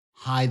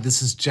Hi,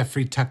 this is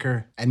Jeffrey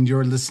Tucker, and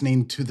you're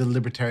listening to the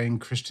Libertarian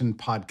Christian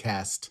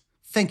Podcast.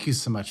 Thank you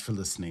so much for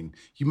listening.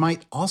 You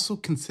might also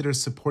consider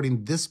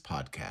supporting this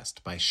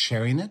podcast by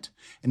sharing it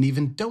and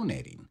even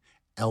donating.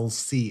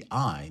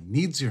 LCI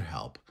needs your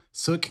help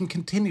so it can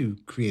continue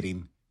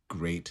creating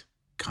great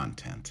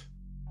content.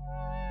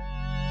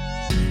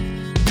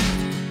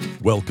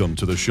 Welcome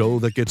to the show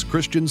that gets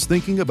Christians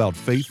thinking about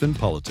faith and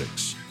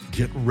politics.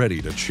 Get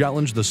ready to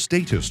challenge the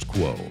status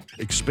quo,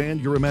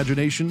 expand your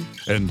imagination,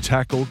 and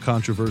tackle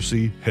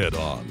controversy head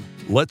on.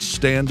 Let's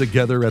stand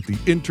together at the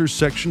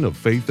intersection of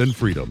faith and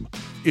freedom.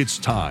 It's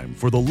time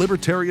for the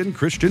Libertarian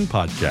Christian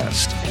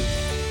Podcast.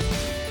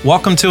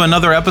 Welcome to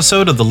another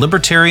episode of the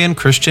Libertarian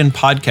Christian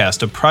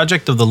Podcast, a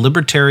project of the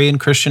Libertarian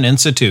Christian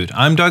Institute.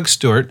 I'm Doug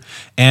Stewart,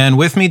 and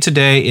with me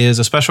today is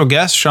a special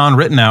guest, Shawn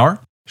Ritenour.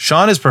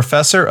 Shawn is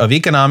professor of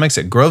economics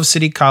at Grove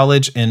City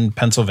College in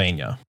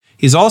Pennsylvania.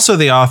 He's also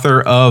the author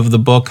of the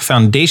book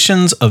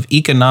Foundations of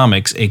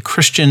Economics, A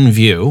Christian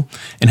View,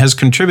 and has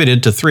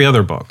contributed to 3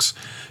 other books.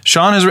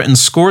 Shawn has written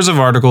scores of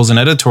articles and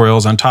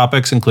editorials on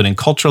topics including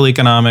cultural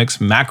economics,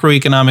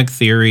 macroeconomic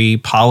theory,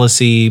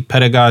 policy,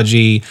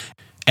 pedagogy,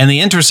 and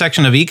the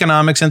intersection of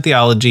economics and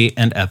theology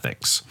and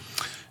ethics.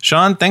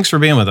 Shawn, thanks for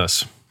being with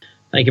us.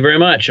 Thank you very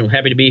much. I'm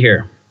happy to be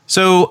here.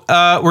 So,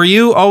 were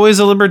you always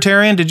a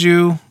libertarian? Did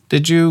you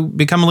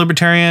become a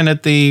libertarian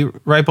at the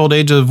ripe old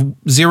age of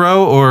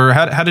 0, or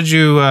how did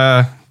you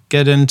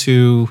get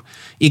into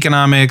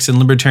economics and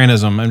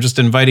libertarianism? I'm just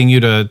inviting you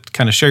to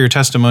kind of share your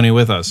testimony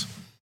with us.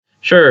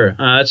 Sure,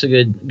 that's a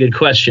good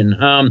question.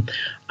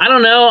 I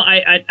don't know.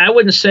 I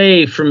wouldn't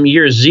say from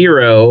year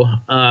 0.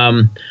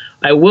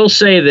 I will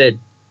say that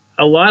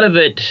a lot of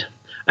it,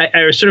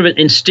 I sort of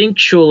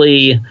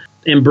instinctually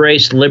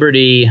embraced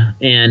liberty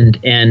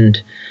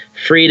and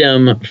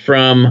freedom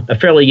from a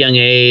fairly young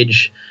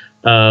age.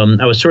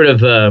 I was sort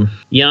of a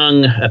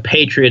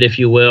patriot, if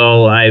you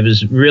will. I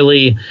was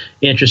really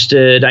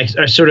interested. I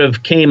sort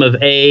of came of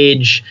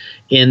age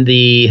in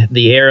the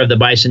era of the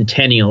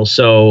bicentennial.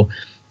 So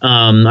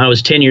I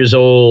was 9 years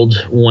old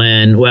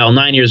in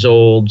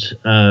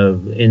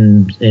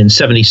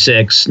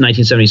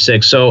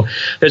 1976. So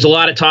there's a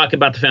lot of talk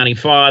about the Founding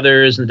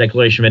Fathers and the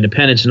Declaration of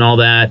Independence and all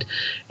that.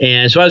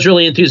 And so I was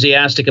really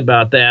enthusiastic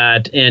about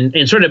that and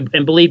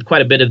believed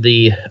quite a bit of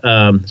the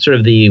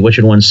what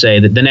should one say,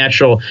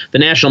 the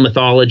national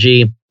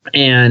mythology.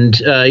 And,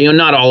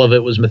 not all of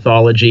it was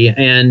mythology.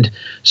 And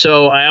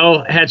so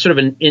I had sort of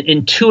an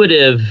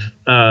intuitive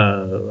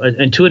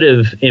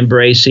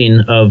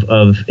embracing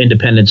of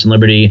independence and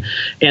liberty.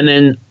 And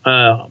then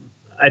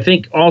I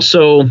think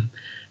also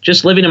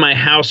just living in my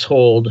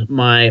household,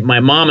 my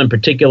mom in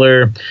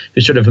particular, who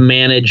sort of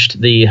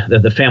managed the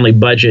family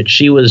budget,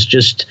 she was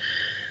just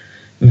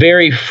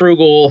very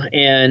frugal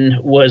and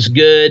was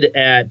good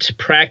at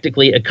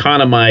practically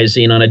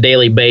economizing on a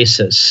daily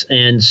basis.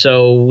 And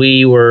so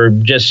we were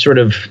just sort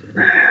of,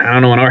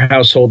 in our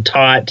household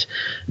taught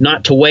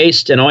not to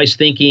waste and always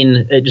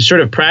thinking just sort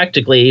of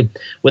practically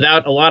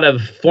without a lot of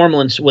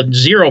with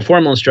zero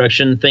formal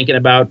instruction, thinking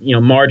about,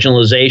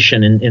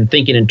 marginalization and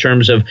thinking in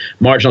terms of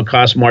marginal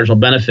cost, marginal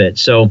benefit.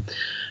 So,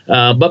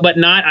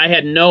 I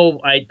had no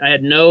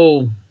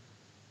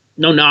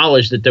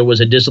knowledge that there was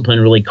a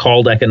discipline really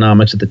called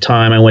economics at the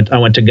time. I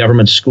went to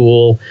government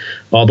school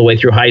all the way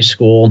through high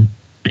school.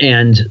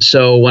 And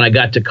so when I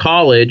got to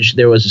college,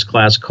 there was this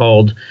class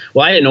called,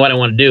 I didn't know what I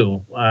wanted to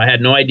do. I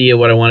had no idea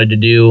what I wanted to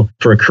do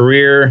for a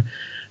career.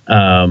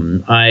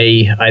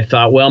 I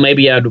thought,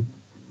 maybe I'd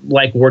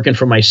like working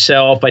for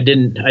myself. I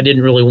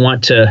didn't really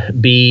want to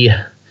be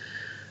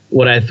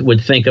what I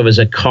would think of as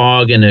a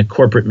cog in a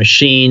corporate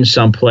machine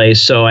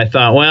someplace. So I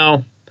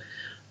thought,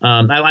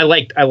 I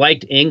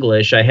liked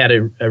English. I had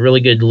a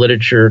really good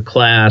literature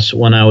class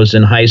when I was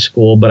in high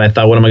school, but I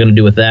thought, what am I going to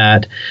do with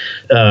that?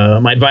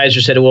 My advisor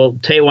said, why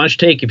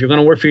don't you if you're going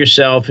to work for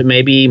yourself and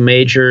maybe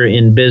major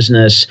in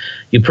business,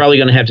 you're probably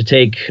going to have to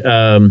take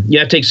some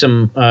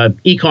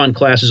econ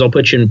classes. I'll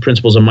put you in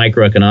principles of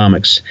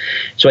microeconomics.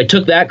 So I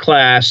took that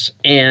class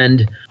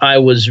and I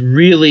was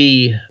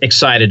really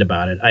excited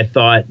about it. I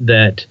thought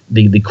that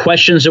the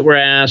questions that were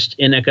asked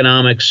in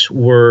economics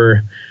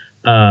were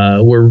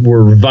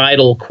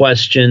vital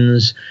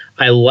questions.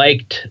 I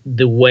liked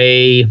the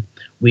way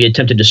we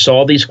attempted to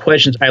solve these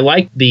questions. I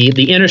liked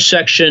the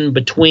intersection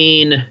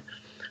between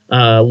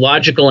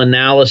logical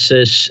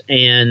analysis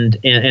and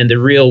the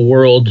real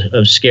world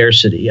of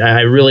scarcity.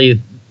 I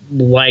really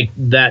liked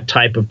that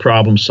type of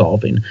problem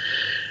solving.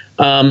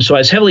 So I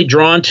was heavily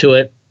drawn to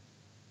it.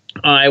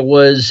 I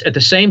was at the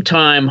same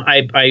time.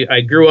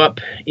 I grew up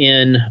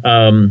in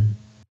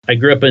a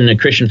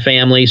Christian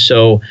family,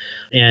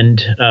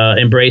 and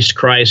embraced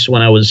Christ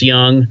when I was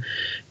young,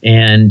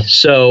 and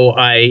so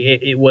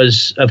it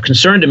was of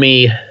concern to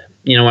me.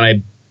 When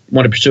I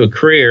wanted to pursue a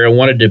career, I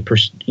wanted to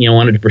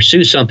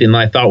pursue something that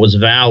I thought was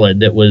valid,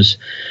 that was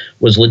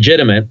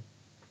legitimate,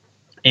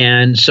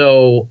 and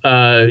so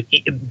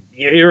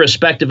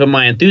irrespective of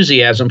my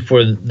enthusiasm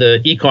for the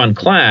econ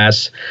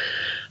class,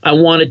 I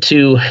wanted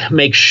to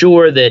make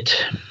sure that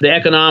the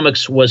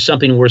economics was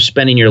something worth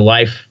spending your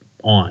life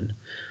on.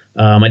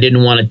 I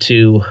didn't want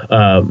to,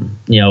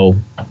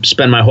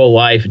 spend my whole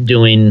life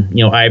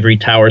doing, ivory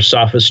tower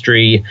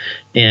sophistry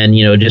and,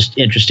 just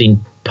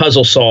interesting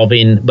puzzle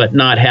solving, but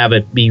not have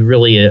it be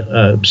really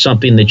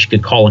something that you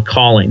could call a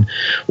calling.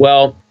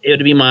 Well, it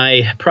would be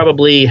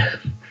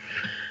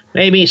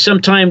maybe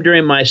sometime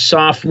during my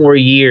sophomore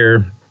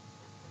year,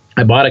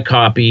 I bought a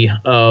copy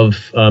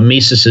of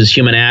Mises's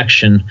Human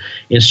Action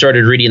and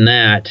started reading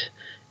that.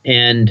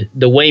 And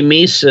the way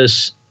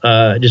Mises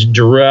just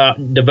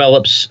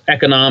develops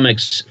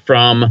economics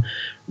from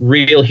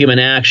real human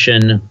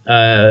action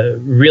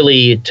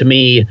really, to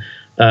me,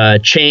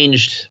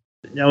 changed.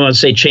 I don't want to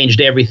say changed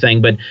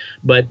everything, but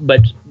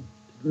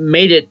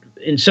made it,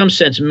 in some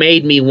sense,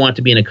 made me want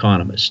to be an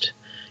economist.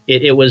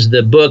 It was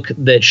the book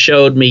that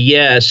showed me,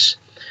 yes,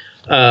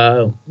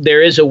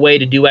 there is a way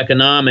to do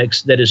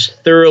economics that is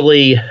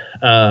thoroughly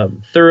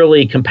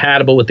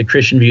compatible with the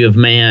Christian view of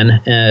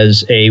man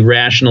as a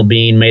rational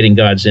being made in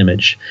God's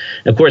image.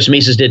 Of course,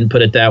 Mises didn't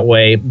put it that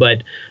way,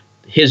 but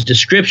his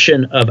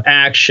description of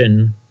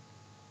action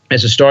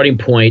as a starting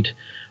point,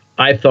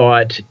 I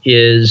thought,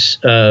 is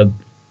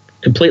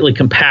completely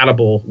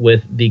compatible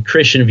with the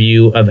Christian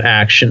view of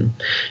action.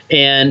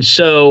 And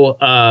so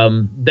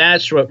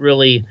that's what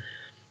really,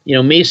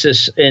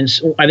 Mises, and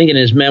I think in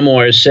his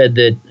memoirs, said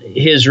that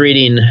his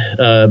reading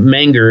Karl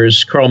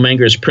Menger's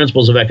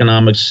Principles of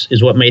Economics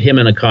is what made him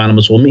an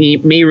economist. Well,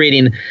 me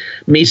reading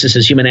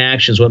Mises's Human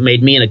Action is what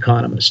made me an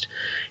economist.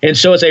 And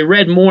so as I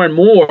read more and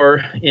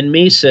more in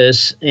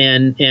Mises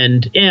and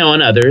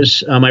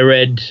others, I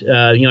read,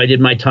 I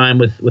did my time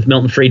with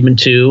Milton Friedman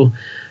too,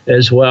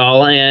 as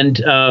well,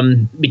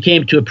 and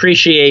became to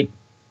appreciate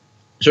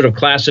sort of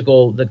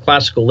the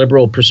classical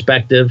liberal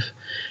perspective.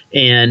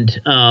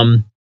 And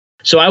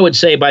so I would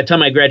say by the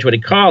time I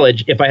graduated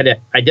college, if I had to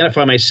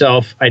identify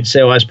myself, I'd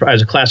say I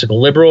was a classical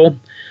liberal,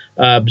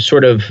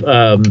 sort of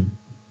along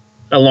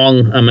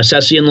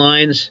Misesian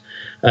lines.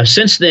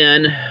 Since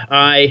then,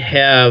 I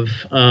have,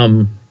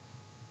 I've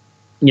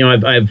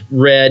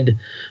read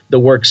the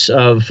works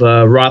of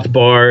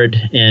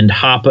Rothbard and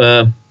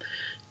Hoppe,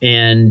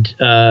 and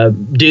I've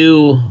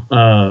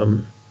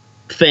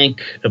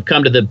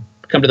come to the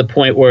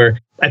point where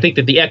I think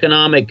that the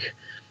economic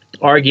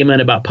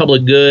argument about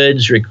public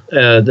goods,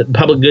 the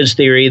public goods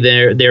theory,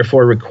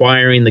 therefore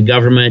requiring the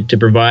government to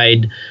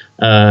provide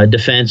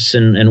defense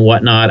and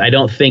whatnot. I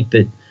don't think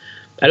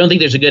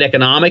there's a good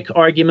economic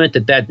argument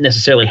that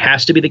necessarily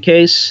has to be the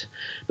case.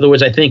 In other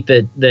words, I think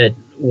that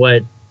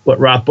what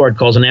Rothbard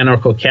calls an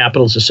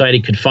anarcho-capitalist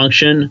society could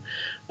function.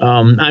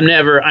 I'm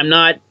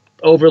not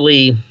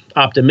overly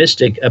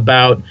optimistic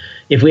about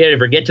if we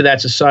ever get to that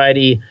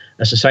society,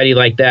 a society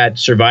like that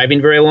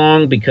surviving very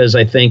long, because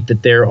I think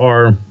that there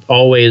are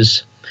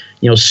always,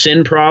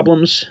 sin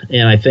problems,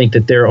 and I think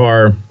that there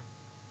are,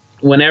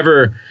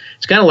 whenever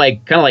it's kind of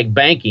like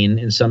banking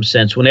in some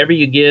sense, whenever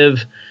you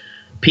give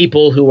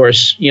people who are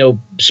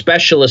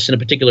specialists in a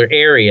particular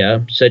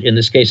area, said in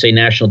this case, say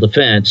national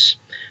defense,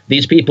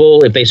 these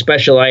people, if they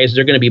specialize,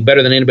 they're going to be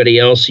better than anybody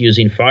else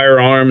using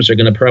firearms. They're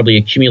going to probably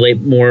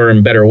accumulate more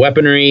and better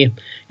weaponry.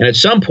 And at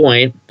some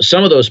point,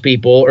 some of those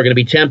people are going to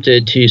be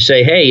tempted to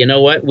say, "Hey, you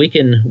know what? We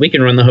can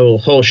run the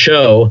whole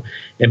show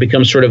and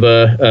become sort of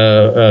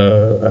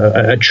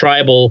a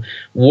tribal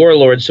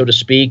warlord, so to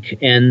speak."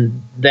 And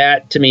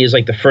that, to me, is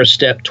like the first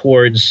step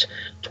towards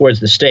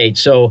the state.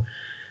 So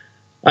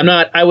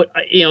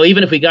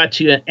even if we got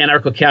to an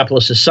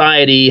anarcho-capitalist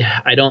society,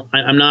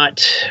 I'm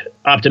not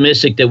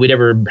optimistic that we'd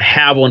ever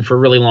have one for a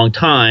really long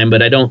time,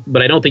 but I don't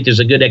think there's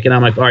a good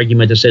economic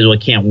argument that says, well,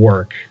 it can't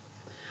work.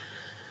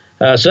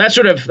 So that's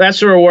sort of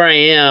where I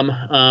am.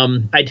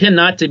 I tend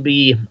not to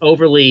be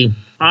oddly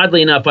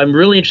enough, I'm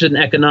really interested in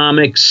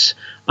economics.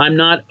 I'm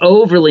not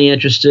overly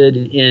interested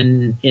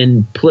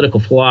in political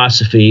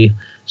philosophy.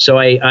 So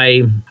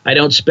I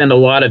don't spend a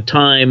lot of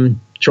time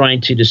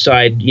trying to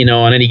decide,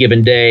 on any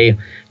given day,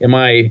 am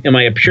I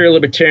a pure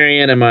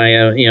libertarian? Am I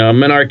a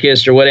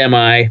monarchist, or what am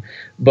I?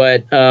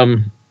 But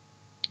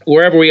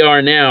wherever we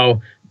are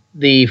now,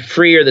 the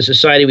freer the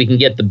society we can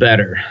get, the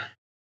better.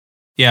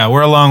 Yeah,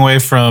 we're a long way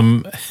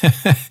from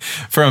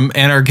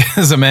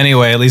anarchism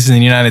anyway, at least in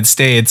the United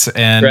States.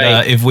 And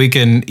right. If we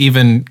can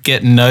even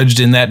get nudged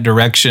in that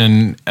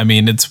direction, I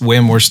mean, it's way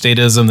more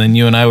statism than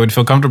you and I would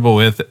feel comfortable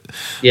with.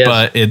 Yes.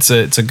 But it's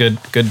a good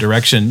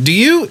direction. Do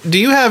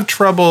you have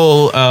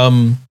trouble?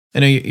 I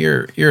know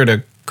you're at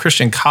a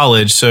Christian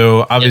college,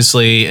 so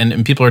obviously,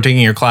 and people are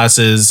taking your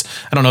classes.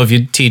 I don't know if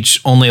you teach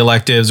only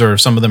electives or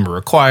if some of them are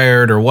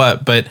required or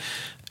what, but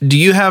do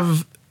you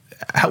have?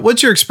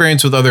 What's your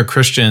experience with other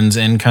Christians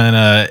and kind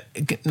of,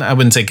 I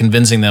wouldn't say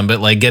convincing them, but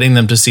like getting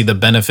them to see the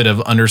benefit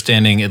of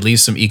understanding at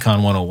least some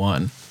Econ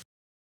 101?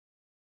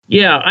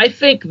 Yeah, I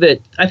think the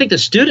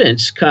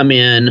students come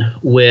in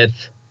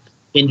with,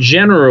 in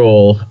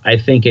general, I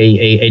think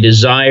a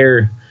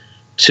desire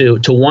to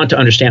want to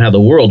understand how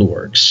the world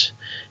works.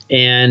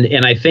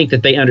 And I think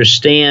that they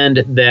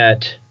understand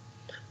that,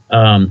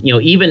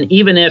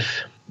 even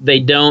if they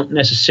don't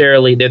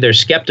necessarily, they're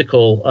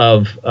skeptical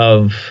of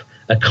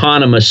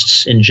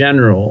economists in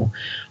general.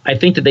 I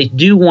think that they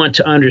do want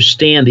to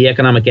understand the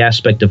economic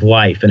aspect of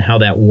life and how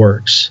that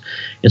works.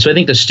 And so I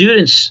think the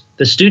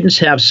students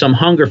have some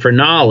hunger for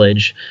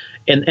knowledge,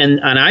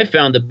 and I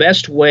found the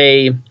best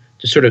way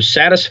to sort of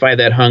satisfy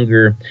that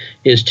hunger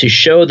is to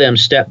show them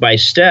step by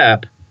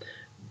step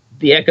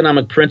the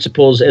economic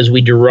principles as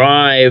we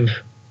derive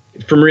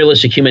from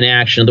realistic human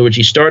action. In other words,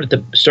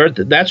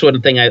 you that's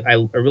one thing I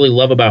really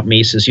love about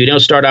Mises. You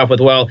don't start off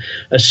with, well,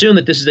 assume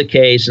that this is the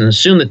case, and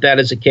assume that that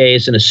is the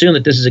case, and assume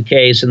that this is the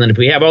case, and then if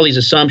we have all these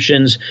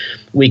assumptions,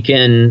 we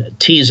can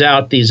tease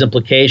out these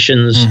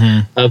implications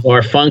of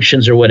our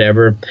functions or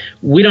whatever.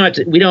 We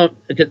don't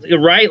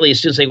rightly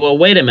still say, well,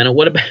 wait a minute,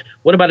 what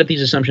about if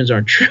these assumptions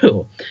aren't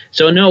true?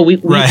 So no, we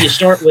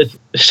start with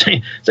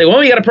say, well,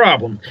 we got a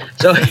problem.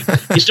 So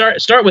you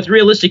start with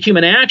realistic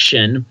human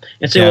action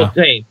and say, well,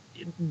 hey,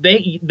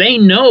 they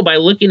know by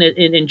looking at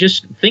and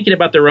just thinking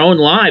about their own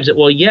lives that,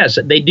 well, yes,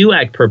 they do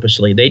act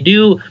purposely. They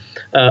do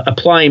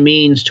apply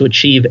means to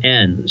achieve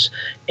ends.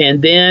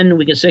 And then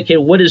we can say, okay,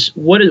 what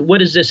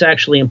does this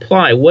actually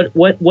imply?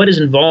 What is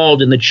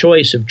involved in the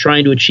choice of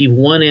trying to achieve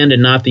one end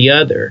and not the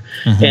other?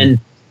 And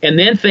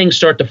then things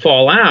start to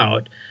fall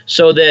out,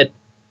 so that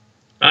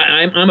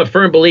I'm a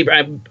firm believer.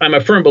 I'm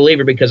a firm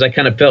believer because I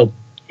kind of felt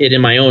it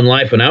in my own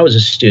life when I was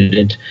a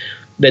student,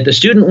 that the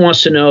student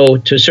wants to know,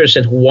 to a certain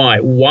extent, why.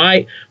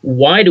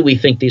 Why do we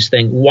think these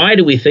things? Why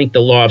do we think the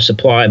law of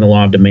supply and the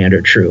law of demand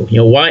are true?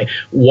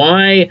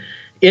 Why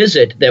is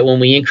it that when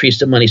we increase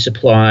the money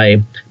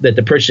supply, that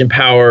the purchasing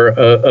power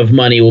of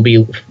money will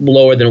be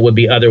lower than it would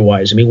be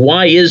otherwise? I mean,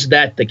 why is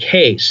that the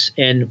case?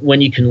 And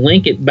when you can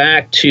link it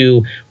back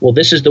to, well,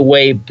 this is the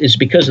way, it's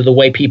because of the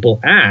way people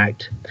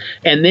act,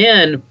 and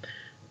then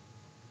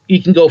you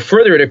can go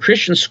further at a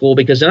Christian school,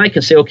 because then I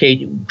can say,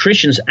 okay,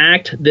 Christians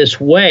act this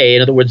way.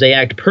 In other words, they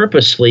act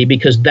purposely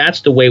because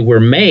that's the way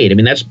we're made. I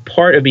mean, that's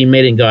part of being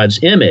made in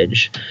God's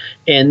image.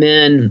 And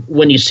then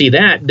when you see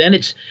that, then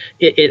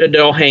it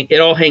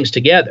all hangs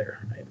together.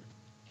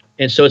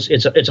 And so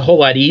it's a whole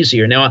lot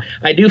easier. Now,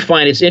 I do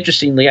find it's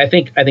interestingly, I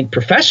think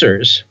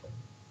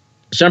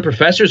some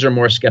professors are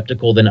more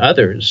skeptical than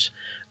others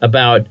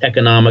about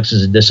economics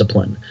as a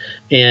discipline.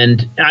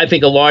 And I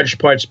think a large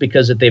part's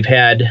because that they've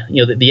had,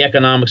 the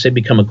economics they've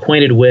become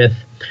acquainted with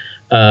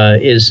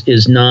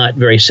is not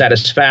very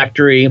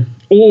satisfactory,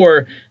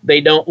 or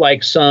they don't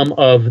like some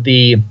of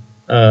the,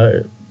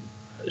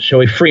 shall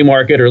we, free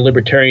market or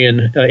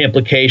libertarian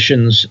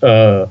implications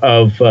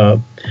of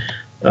the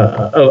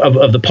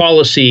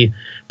policy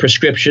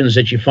prescriptions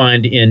that you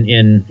find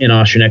in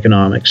Austrian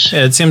economics.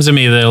 Yeah, it seems to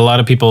me that a lot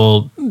of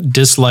people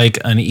dislike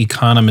an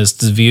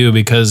economist's view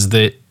because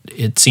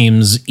it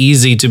seems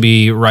easy to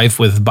be rife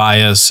with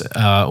bias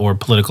or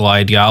political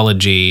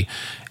ideology,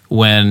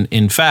 when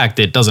in fact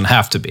it doesn't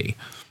have to be.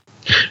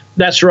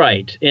 That's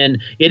right.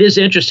 And it is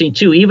interesting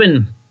too,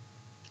 even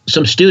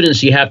some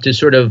students, you have to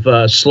sort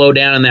of slow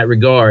down in that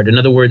regard. In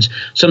other words,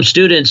 some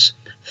students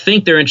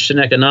think they're interested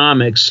in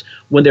economics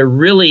when they're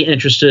really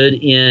interested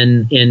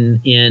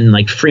in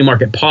like free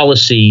market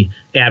policy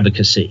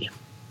advocacy.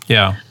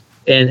 Yeah.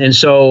 And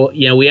so,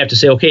 we have to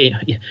say, okay,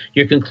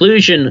 your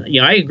conclusion,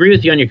 I agree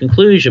with you on your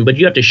conclusion, but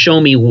you have to show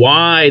me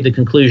why the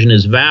conclusion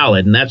is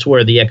valid. And that's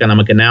where the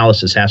economic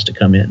analysis has to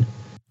come in.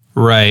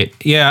 Right.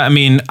 Yeah. I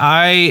mean,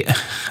 I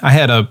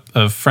had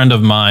a friend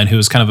of mine who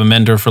was kind of a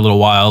mentor for a little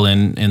while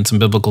in some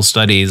biblical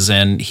studies,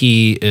 and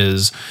he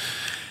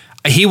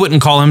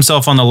wouldn't call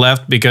himself on the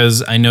left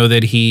because I know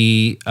that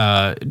he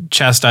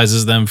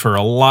chastises them for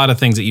a lot of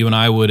things that you and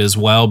I would as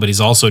well, but he's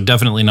also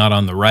definitely not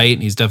on the right.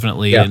 He's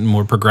definitely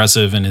more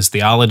progressive in his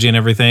theology and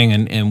everything.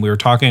 And we were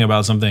talking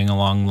about something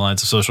along the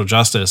lines of social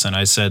justice, and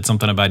I said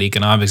something about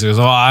economics. He goes,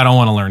 I don't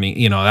want to learn,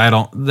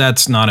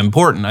 that's not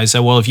important. I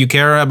said, well, if you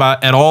care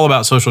at all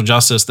about social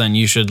justice, then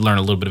you should learn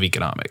a little bit of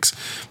economics,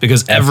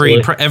 because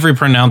every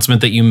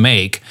pronouncement that you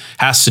make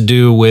has to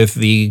do with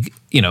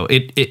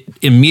it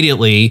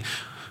immediately,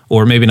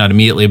 or maybe not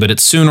immediately, but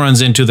it soon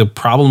runs into the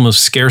problem of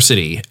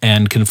scarcity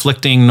and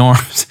conflicting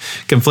norms,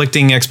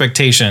 conflicting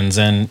expectations,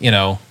 and,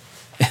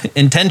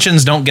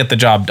 intentions don't get the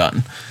job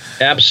done.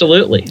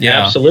 Absolutely.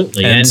 Yeah.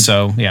 Absolutely. And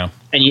so, yeah.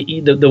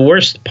 And the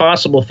worst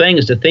possible thing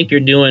is to think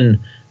you're doing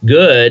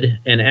good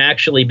and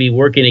actually be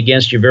working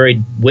against your very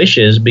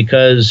wishes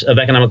because of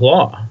economic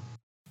law.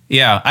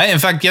 Yeah. In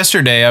fact,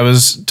 yesterday I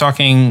was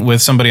talking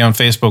with somebody on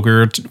Facebook. We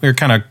were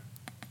kind of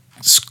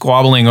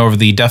squabbling over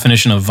the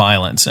definition of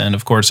violence. And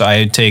of course,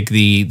 I take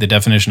the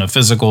definition of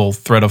physical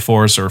threat of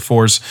force, or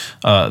force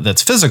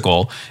that's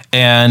physical.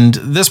 And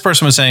this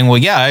person was saying, well,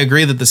 yeah, I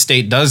agree that the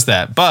state does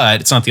that,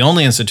 but it's not the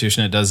only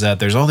institution that does that.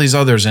 There's all these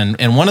others.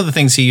 And one of the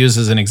things he used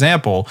as an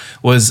example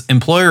was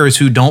employers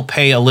who don't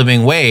pay a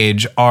living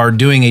wage are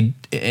doing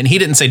and he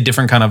didn't say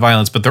different kind of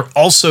violence, but they're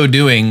also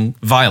doing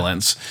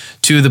violence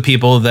to the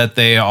people that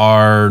they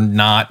are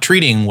not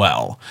treating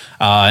well.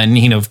 And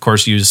he, of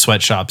course, used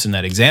sweatshops in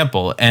that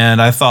example.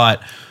 And I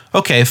thought,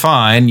 okay,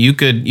 fine. You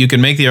could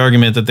make the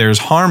argument that there's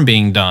harm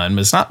being done,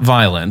 but it's not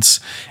violence.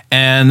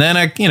 And then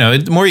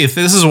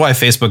this is why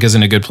Facebook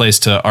isn't a good place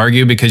to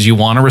argue, because you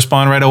want to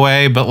respond right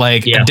away. But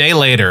a day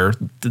later,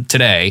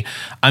 today,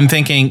 I'm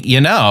thinking,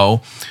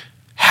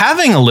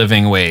 having a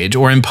living wage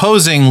or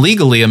imposing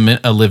legally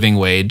a living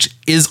wage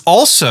is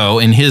also,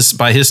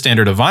 by his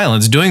standard of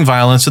violence, doing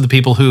violence to the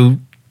people who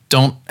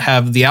don't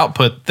have the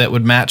output that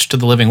would match to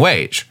the living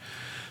wage.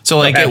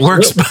 So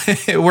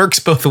it works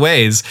both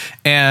ways.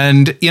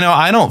 And,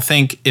 I don't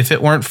think if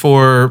it weren't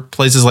for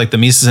places like the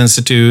Mises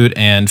Institute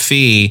and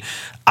FEE,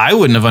 I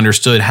wouldn't have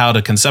understood how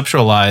to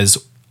conceptualize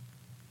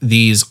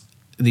these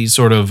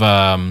sort of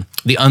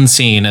the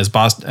unseen, as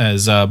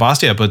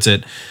Bastiat puts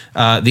it,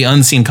 the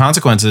unseen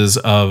consequences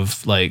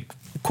of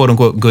quote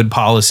unquote good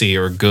policy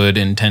or good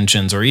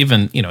intentions, or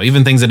even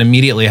things that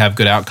immediately have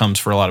good outcomes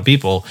for a lot of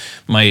people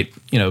might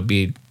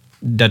be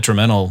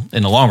detrimental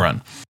in the long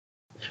run.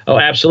 Oh,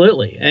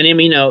 absolutely. And I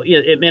mean,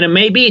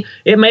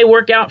 it may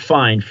work out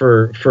fine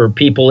for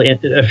people,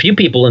 a few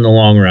people in the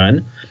long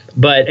run,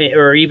 but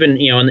or even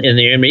in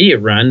the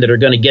intermediate run that are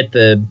going to get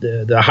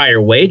the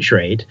higher wage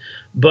rate.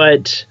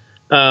 But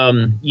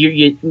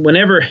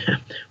whenever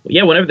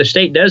the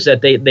state does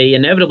that, they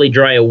inevitably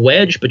draw a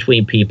wedge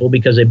between people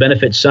because they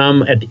benefit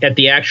some at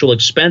the actual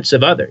expense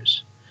of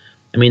others.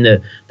 I mean,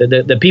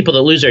 the people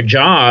that lose their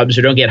jobs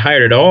or don't get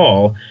hired at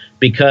all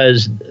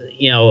because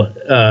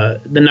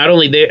not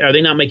only are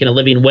they not making a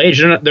living wage,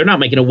 they're not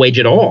making a wage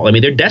at all. I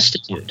mean, they're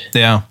destitute.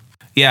 Yeah.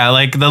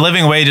 The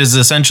living wage is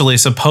essentially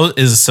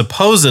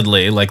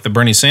supposedly, like the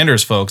Bernie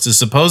Sanders folks, is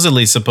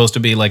supposedly supposed to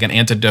be like an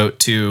antidote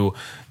to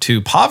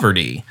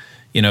poverty.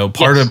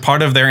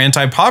 Part of their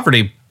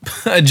anti-poverty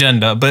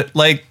agenda, but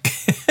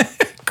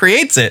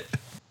creates it.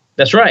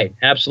 That's right.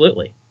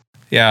 Absolutely.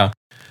 Yeah.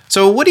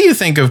 So what do you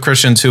think of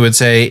Christians who would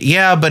say,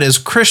 yeah, but as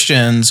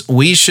Christians,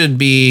 we should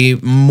be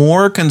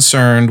more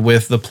concerned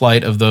with the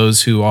plight of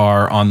those who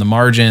are on the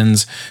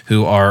margins,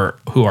 who are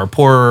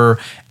poorer,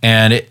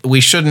 and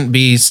we shouldn't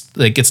be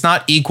it's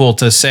not equal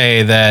to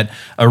say that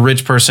a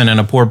rich person and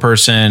a poor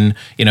person,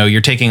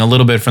 you're taking a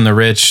little bit from the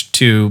rich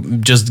to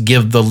just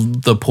give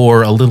the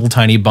poor a little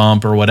tiny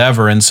bump or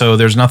whatever. And so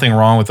there's nothing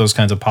wrong with those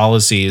kinds of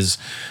policies.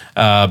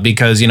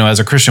 Because as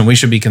a Christian, we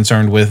should be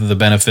concerned with the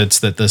benefits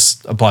that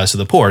this applies to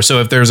the poor.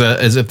 So if there's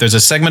a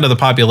segment of the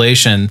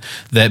population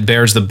that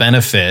bears the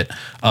benefit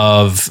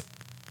of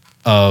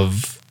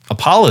a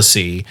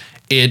policy,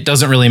 it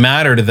doesn't really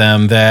matter to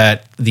them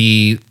that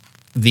the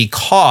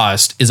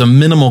cost is a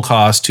minimal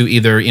cost to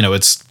either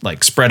it's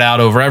spread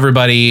out over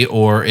everybody,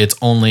 or it's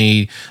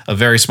only a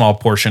very small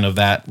portion of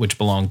that which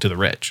belonged to the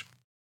rich.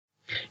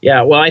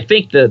 Yeah, well, I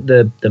think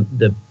the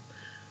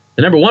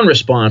number one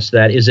response to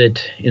that is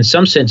that, in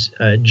some sense,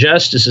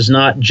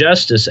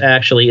 justice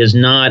actually is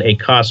not a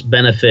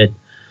cost-benefit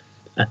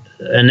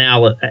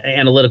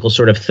analytical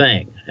sort of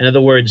thing. In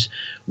other words,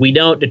 we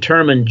don't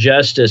determine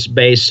justice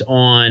based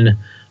on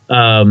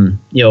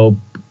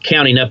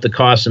counting up the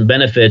costs and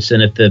benefits,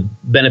 and if the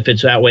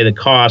benefits outweigh the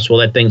costs, well,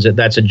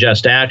 that's a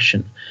just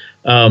action.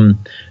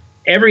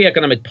 Every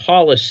economic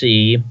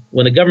policy,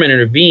 when the government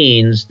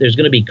intervenes, there's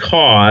going to be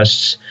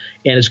costs,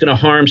 and it's going to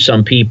harm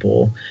some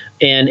people.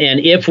 And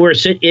if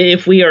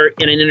we are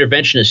in an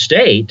interventionist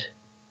state,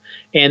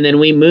 and then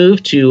we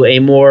move to a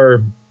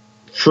more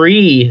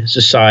free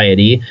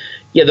society,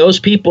 those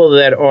people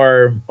that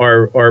are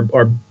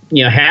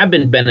have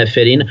been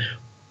benefiting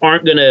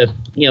aren't going to,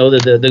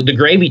 the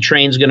gravy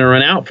train's going to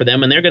run out for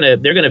them, and they're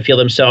going to feel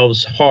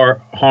themselves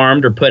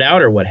harmed or put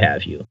out or what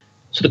have you.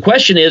 So the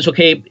question is,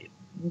 okay,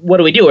 what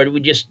do we do? Or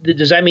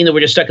does that mean that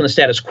we're just stuck in the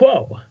status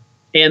quo?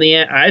 And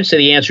I'd say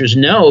the answer is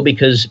no,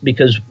 because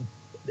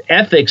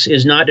ethics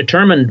is not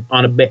determined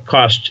on a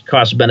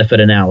cost benefit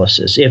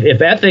analysis.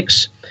 If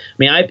ethics,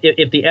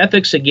 if the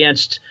ethics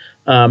against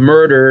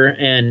murder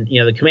and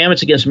the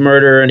commandments against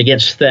murder and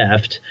against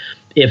theft,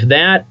 if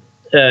that,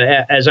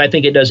 as I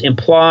think it does,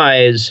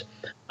 implies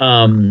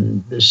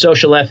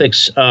social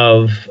ethics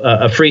of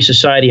a free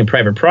society and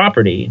private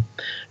property,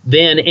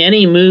 then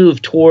any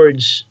move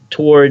towards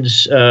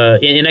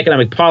in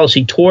economic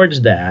policy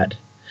towards that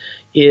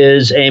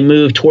is a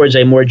move towards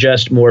a more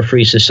just, more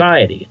free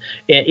society,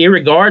 and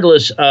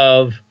irregardless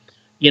of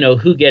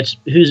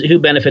who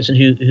benefits and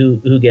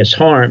who gets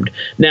harmed.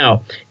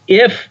 Now,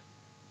 if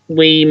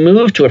we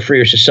move to a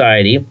freer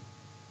society,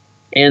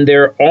 and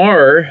there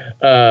are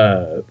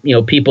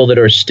people that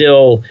are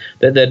still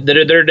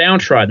that are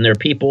downtrodden, there are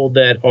people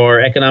that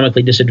are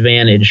economically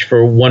disadvantaged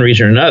for one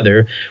reason or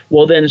another,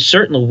 well, then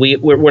certainly we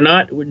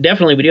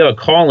do have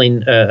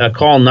a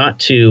call not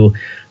to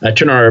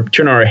turn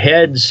our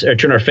heads or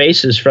turn our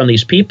faces from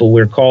these people.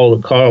 We're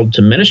called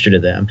to minister to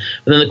them.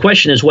 But then the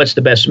question is, what's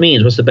the best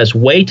means? What's the best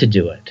way to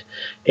do it?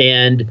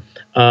 And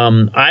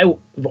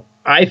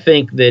I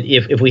think that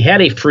if we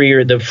had the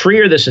freer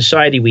the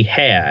society we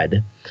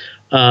had,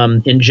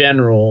 in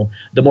general,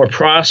 the more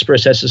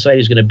prosperous that society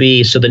is going to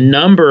be. So the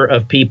number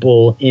of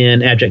people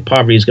in abject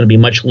poverty is going to be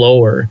much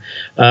lower.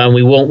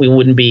 We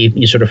wouldn't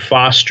be sort of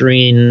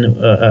fostering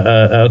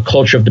a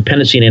culture of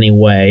dependency in any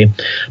way.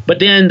 But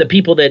then the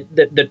people that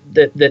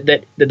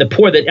the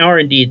poor that are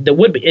indeed that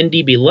would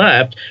indeed be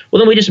left, well,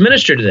 then we just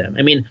minister to them.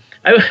 I mean,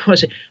 I want to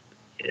say,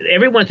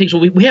 everyone thinks,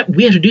 well, we have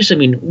to do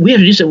something. We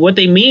have to do something. What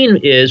they mean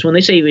is when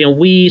they say,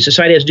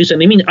 society has to do something,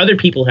 they mean other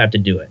people have to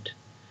do it.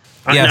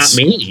 Yes.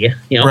 Not me.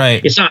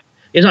 Right. It's not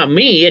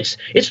me. It's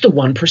the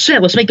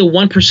 1%. Let's make the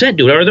 1%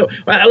 do it. Or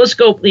let's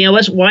go.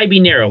 Why be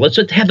narrow? Let's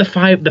have the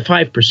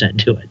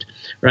 5% do it.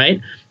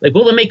 Right. Like,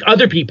 well, then make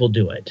other people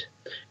do it.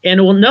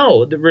 And well,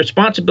 no, the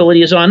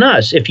responsibility is on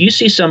us. If you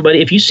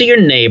see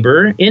your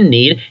neighbor in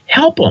need,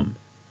 help them.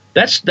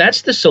 That's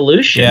the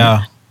solution.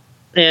 Yeah.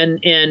 And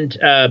it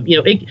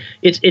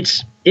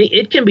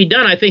can be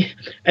done. I think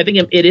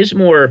it is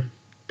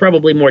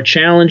probably more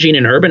challenging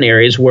in urban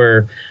areas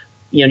where,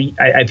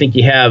 I think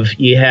you have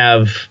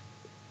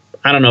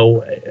I don't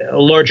know, a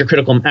larger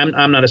critical.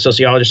 I'm not a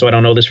sociologist, so I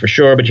don't know this for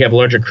sure, but you have a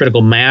larger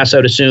critical mass, I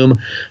would assume,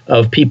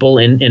 of people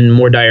in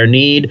more dire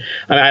need.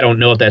 I don't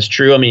know if that's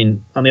true. I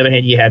mean, on the other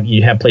hand, you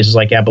have places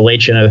like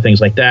Appalachia and other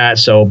things like that.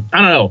 So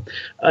I don't know.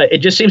 It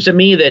just seems to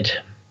me that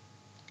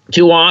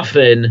too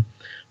often,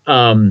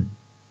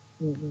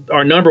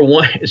 our number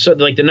one, so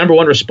like the number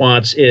one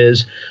response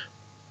is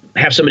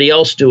have somebody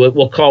else do it.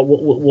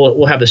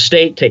 We'll have the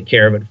state take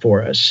care of it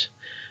for us,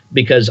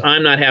 because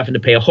I'm not having to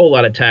pay a whole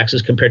lot of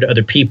taxes compared to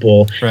other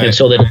people, right. And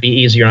so that'll be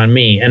easier on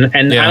me. And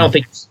Yeah. I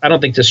don't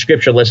think the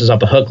scripture lets us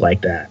off the hook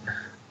like that.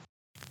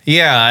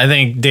 Yeah, I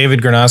think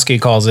David Granovsky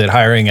calls it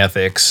hiring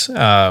ethics,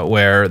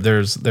 where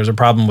there's a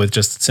problem with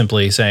just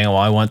simply saying, well,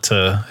 I want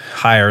to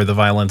hire the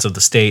violence of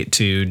the state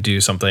to do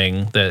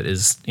something that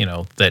is,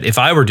 that if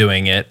I were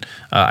doing it,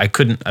 I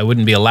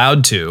wouldn't be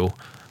allowed to,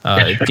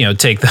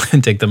 take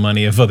the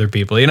money of other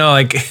people.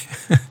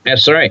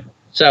 That's right.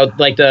 So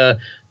like the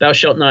thou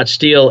shalt not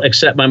steal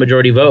except by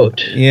majority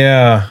vote.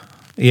 Yeah,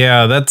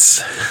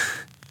 that's.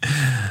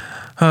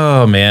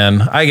 Oh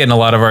man, I get in a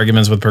lot of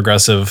arguments with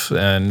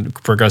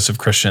progressive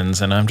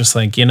Christians, and I'm just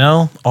like,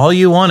 all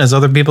you want is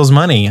other people's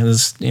money,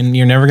 and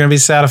you're never going to be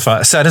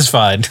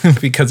satisfied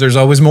because there's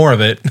always more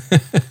of it.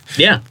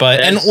 Yeah.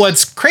 And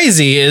what's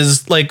crazy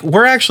is like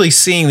we're actually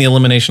seeing the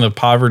elimination of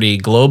poverty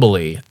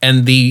globally,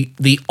 and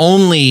the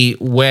only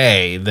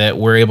way that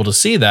we're able to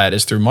see that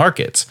is through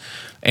markets.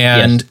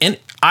 And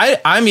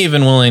I'm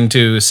even willing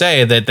to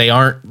say that they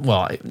aren't,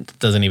 well, it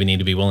doesn't even need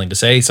to be willing to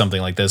say something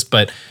like this,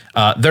 but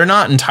they're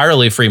not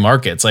entirely free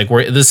markets. Like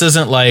this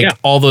isn't like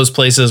all those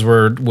places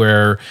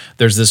where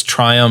there's this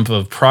triumph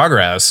of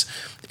progress.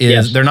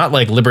 They're not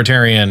like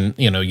libertarian,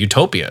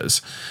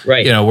 utopias,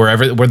 right?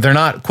 Where they're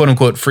not quote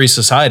unquote free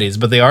societies,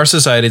 but they are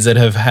societies that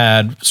have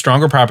had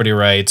stronger property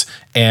rights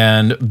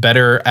and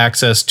better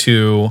access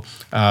to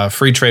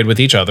free trade with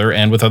each other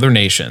and with other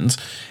nations.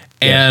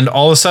 And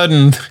all of a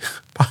sudden,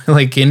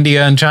 like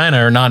India and China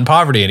are not in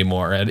poverty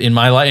anymore in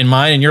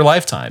mine and your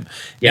lifetime.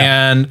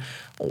 Yeah. And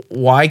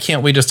why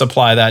can't we just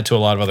apply that to a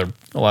lot of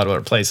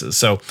other places?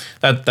 So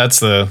that's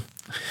the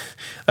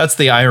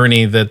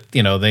irony that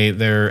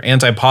they're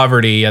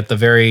anti-poverty at the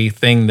very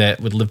thing that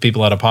would lift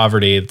people out of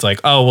poverty. It's like,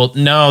 oh well,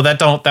 no,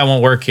 that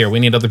won't work here. We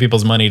need other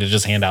people's money to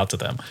just hand out to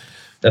them.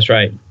 That's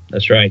right.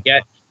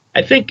 Yeah,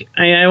 I think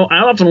I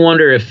often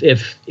wonder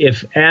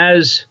if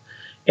as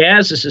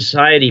a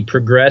society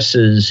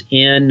progresses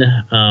in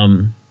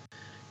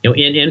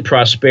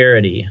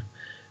prosperity,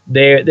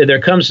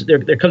 there comes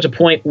a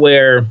point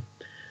where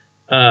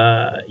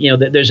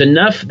there's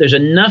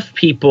enough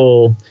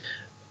people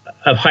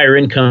of higher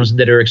incomes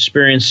that are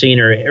experiencing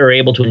or are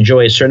able to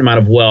enjoy a certain amount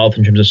of wealth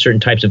in terms of certain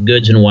types of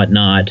goods and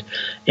whatnot,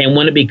 and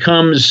when it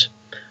becomes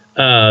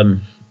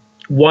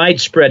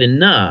widespread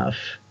enough,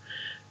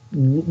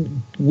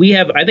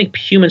 I think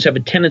humans have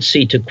a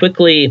tendency to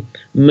quickly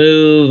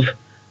move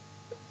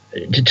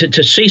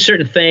to see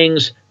certain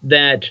things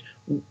that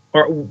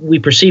we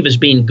perceive as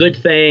being good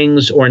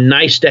things or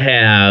nice to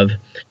have,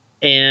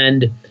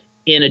 and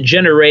in a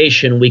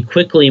generation we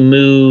quickly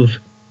move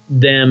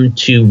them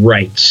to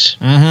rights.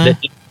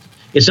 Mm-hmm.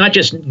 It's not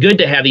just good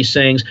to have these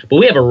things, but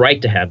we have a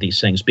right to have these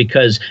things,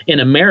 because in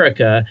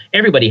America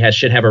everybody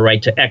should have a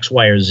right to X,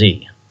 Y, or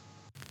Z.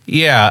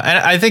 Yeah, and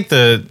I think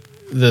the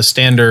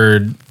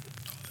standard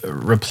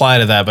reply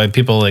to that by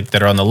people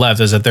that are on the left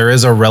is that there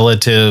is a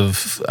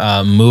relative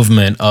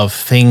movement of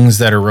things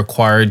that are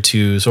required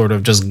to sort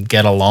of just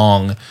get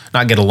on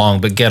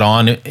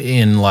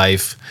in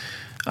life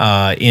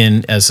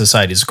as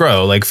societies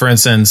grow. Like, for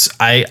instance,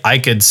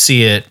 I could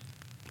see it,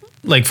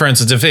 like, for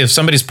instance, if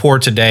somebody's poor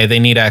today, they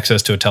need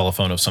access to a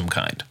telephone of some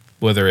kind,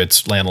 whether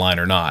it's landline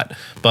or not.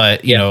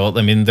 But,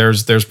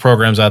 there's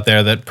programs out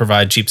there that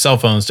provide cheap cell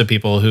phones to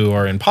people who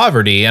are in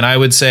poverty. And I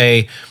would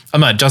say, I'm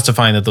not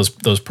justifying that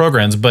those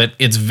programs, but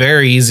it's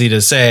very easy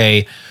to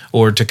say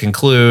or to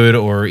conclude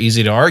or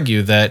easy to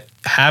argue that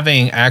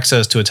having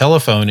access to a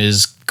telephone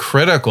is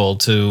critical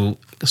to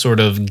sort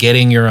of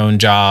getting your own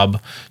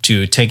job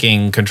to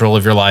taking control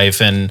of your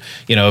life. And,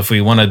 if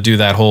we want to do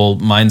that whole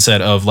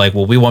mindset of like,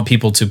 well, we want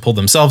people to pull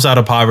themselves out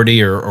of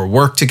poverty or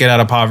work to get out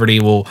of poverty.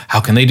 Well,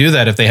 how can they do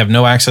that if they have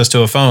no access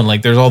to a phone?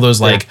 Like there's all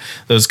those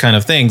those kind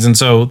of things. And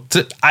so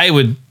I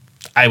would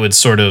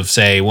sort of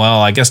say,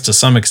 well, I guess to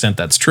some extent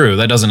that's true.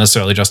 That doesn't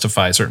necessarily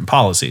justify certain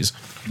policies.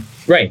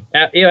 Right.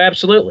 Yeah,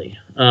 absolutely.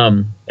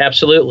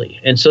 Absolutely.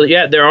 And so,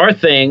 there are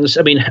things.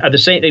 I mean, the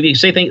same. You can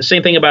say the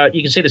same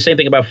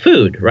thing about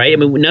food, right? I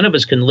mean, none of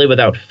us can live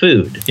without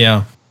food.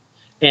 Yeah.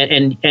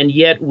 And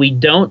yet we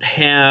don't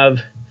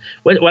have.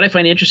 What I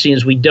find interesting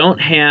is we don't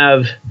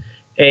have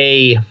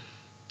like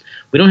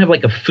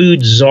a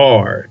food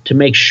czar to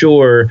make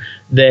sure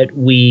that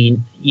we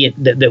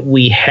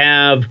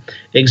have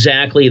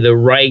exactly the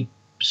right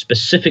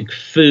specific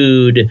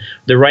food,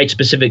 the right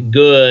specific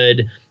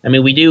good. I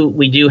mean, we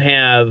do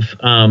have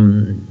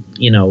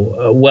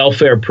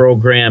welfare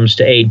programs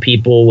to aid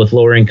people with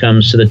lower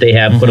incomes so that they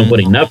have quote unquote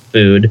enough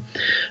food.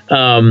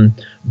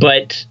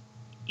 But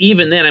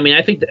even then, I mean,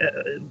 I think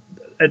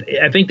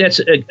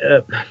that's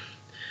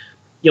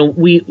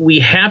we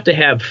have to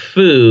have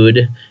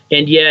food,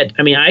 and yet,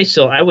 I mean, I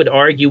would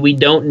argue we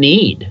don't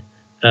need.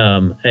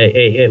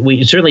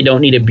 We certainly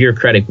don't need a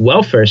bureaucratic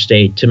welfare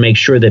state to make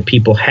sure that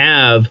people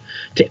have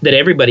that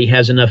everybody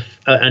has enough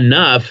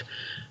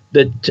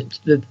food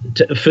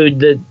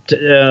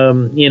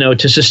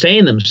to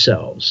sustain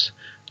themselves.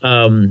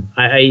 There's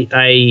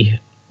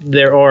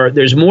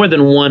more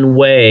than one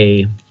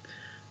way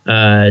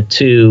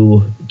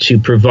to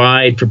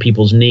provide for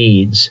people's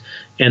needs,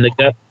 and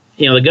the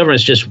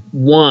government's just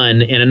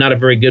one, and not a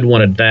very good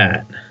one at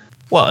that.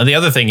 Well, and the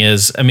other thing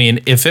is, I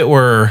mean, if it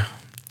were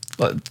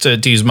to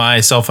use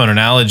my cell phone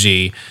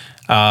analogy,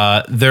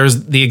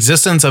 there's the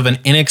existence of an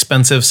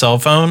inexpensive cell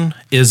phone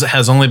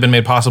has only been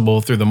made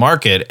possible through the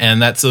market, and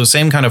that's those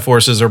same kind of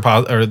forces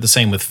are the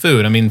same with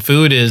food. I mean,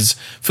 food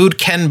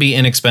can be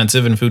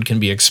inexpensive and food can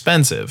be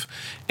expensive,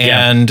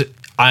 and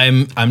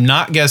I'm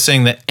not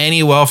guessing that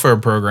any welfare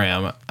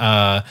program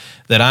that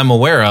I'm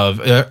aware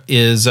of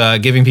is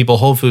giving people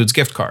Whole Foods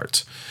gift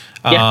cards.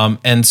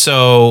 And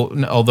so,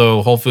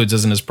 although Whole Foods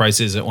isn't as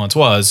pricey as it once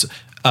was.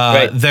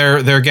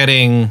 They're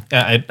getting.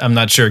 I'm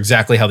not sure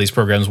exactly how these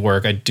programs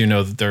work. I do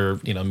know that they're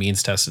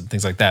means tested,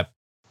 things like that.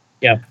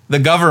 Yeah, the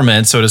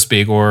government, so to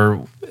speak,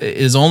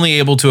 is only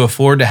able to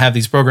afford to have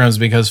these programs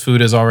because food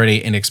is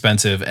already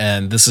inexpensive,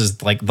 and this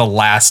is like the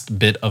last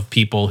bit of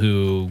people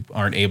who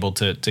aren't able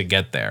to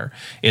get there.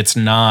 It's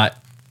not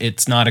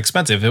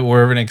expensive. If it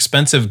were an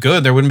expensive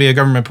good, there wouldn't be a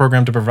government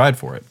program to provide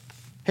for it.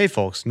 Hey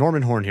folks,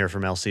 Norman Horn here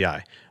from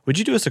LCI. Would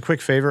you do us a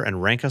quick favor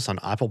and rank us on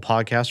Apple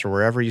Podcasts or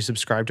wherever you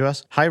subscribe to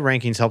us? High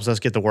rankings helps us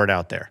get the word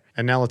out there.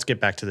 And now let's get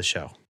back to the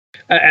show.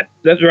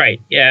 That's right.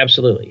 Yeah,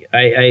 absolutely.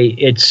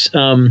 It's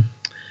in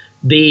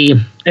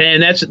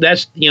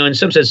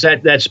some sense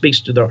that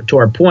speaks to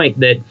our point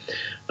that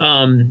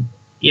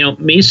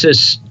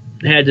Mises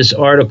had this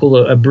article,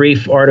 a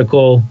brief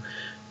article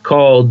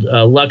called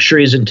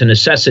 "Luxuries into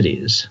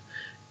Necessities."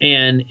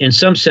 And in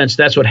some sense,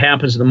 that's what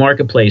happens in the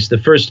marketplace. The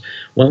first,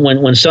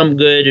 when some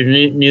good or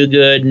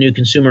new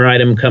consumer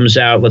item comes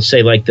out, let's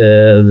say like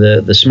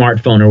the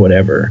smartphone or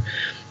whatever,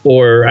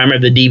 or I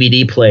remember the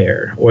DVD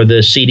player or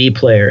the CD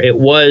player. It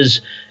was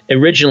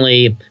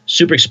originally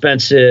super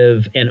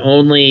expensive, and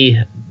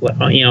only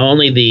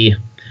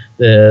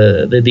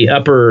the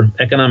upper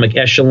economic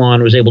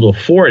echelon was able to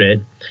afford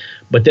it.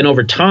 But then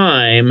over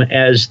time,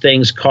 as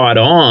things caught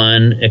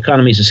on,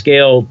 economies of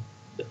scale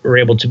were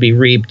able to be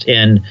reaped,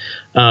 and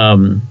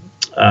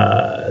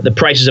the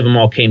prices of them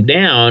all came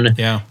down.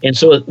 Yeah. And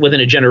so within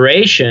a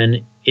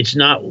generation, it's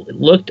not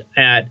looked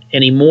at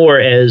anymore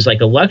as like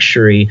a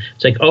luxury.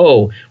 It's like,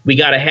 oh, we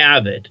got to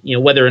have it.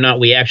 Whether or not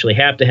we actually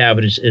have to have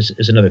it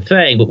is another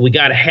thing, but we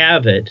got to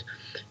have it.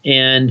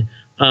 And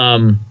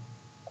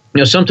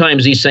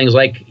sometimes these things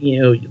like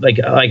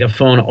a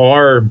phone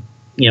are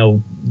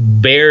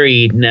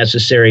very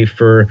necessary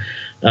for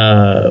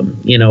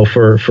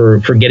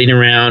getting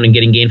around and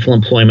getting gainful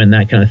employment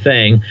and that kind of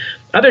thing.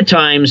 Other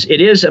times it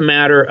is a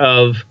matter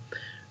of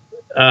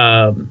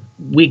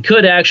we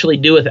could actually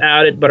do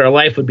without it, but our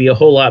life would be a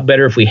whole lot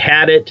better if we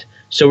had it.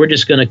 So we're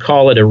just going to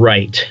call it a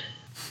right.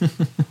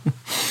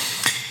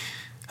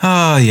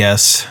 Oh,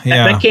 yes.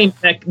 Yeah.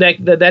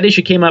 That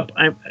issue came up.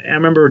 I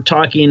remember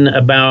talking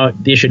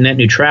about the issue of net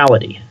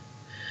neutrality.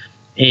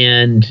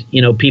 And,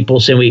 people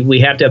saying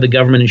we have to have the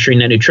government ensuring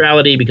net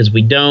neutrality, because if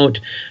we don't,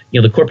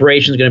 the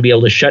corporation is going to be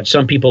able to shut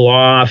some people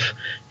off,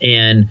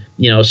 and,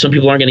 some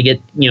people aren't going to get,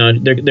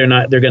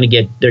 they're going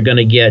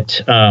to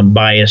get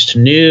biased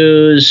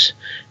news,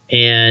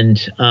 and,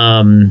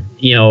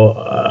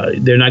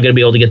 they're not going to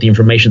be able to get the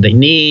information they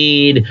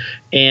need.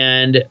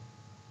 And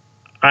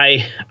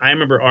I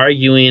remember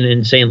arguing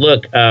and saying,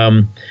 look,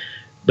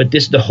 but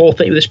the whole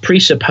thing, this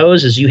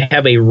presupposes you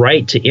have a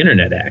right to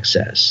internet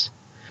access.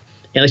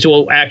 And they said,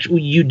 well,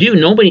 actually, you do.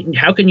 Nobody.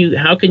 How can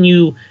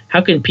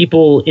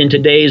people in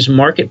today's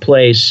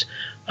marketplace,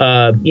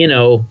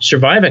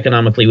 survive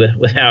economically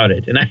without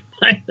it? And I'm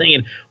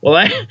thinking,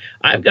 well,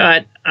 I've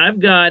got I've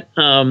got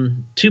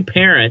two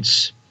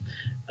parents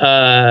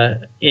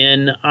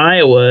in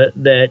Iowa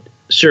that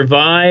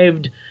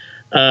survived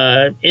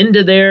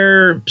into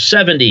their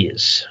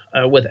 70s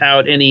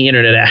without any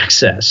internet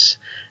access,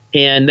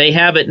 and they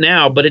have it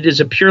now. But it is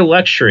a pure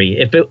luxury.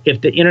 If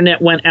the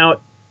internet went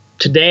out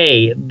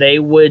today,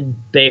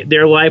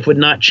 their life would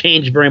not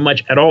change very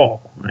much at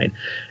all, right?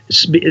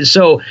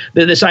 So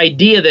this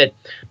idea that,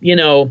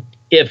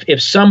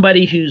 if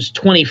somebody who's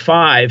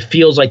 25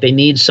 feels like they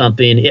need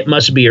something, it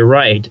must be a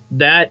right.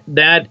 That's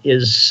not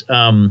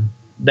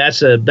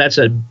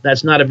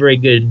a very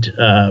good.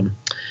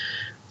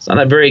 It's not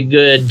a very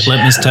good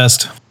litmus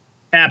test.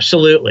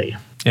 Absolutely.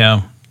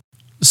 Yeah.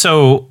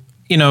 So,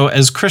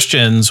 as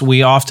Christians,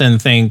 we often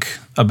think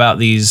about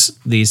these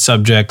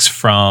subjects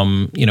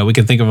from, we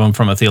can think of them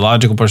from a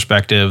theological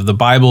perspective. The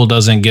Bible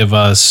doesn't give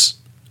us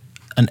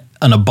an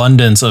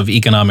abundance of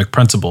economic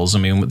principles. I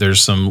mean,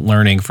 there's some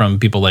learning from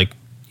people like,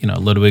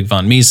 Ludwig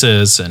von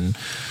Mises and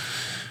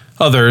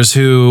others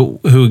who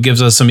gives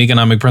us some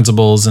economic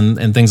principles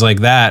and things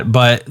like that.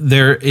 But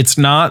it's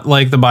not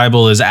like the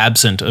Bible is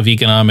absent of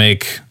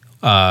economic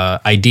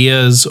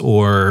ideas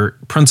or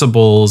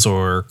principles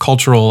or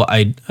cultural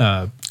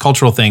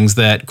things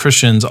that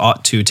Christians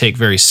ought to take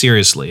very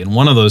seriously. And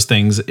one of those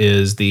things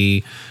is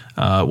the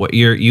what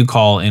you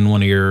call in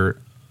one of your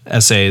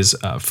essays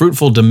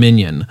fruitful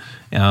dominion.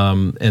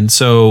 And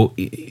so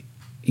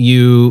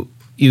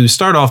you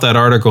start off that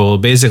article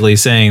basically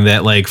saying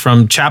that, like,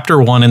 from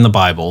chapter 1 in the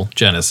Bible,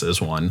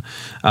 Genesis 1,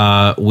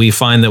 we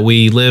find that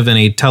we live in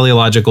a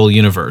teleological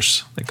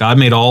universe, that God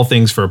made all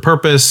things for a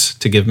purpose,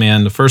 to give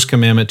man the first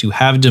commandment to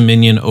have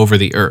dominion over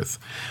the earth.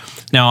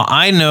 Now,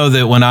 I know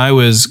that when I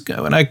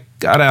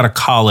got out of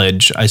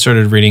college, I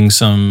started reading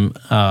some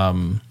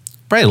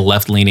probably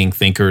left-leaning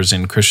thinkers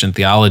in Christian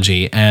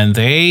theology, and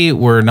they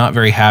were not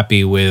very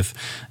happy with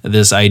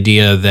this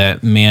idea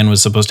that man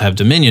was supposed to have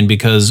dominion,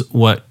 because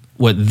what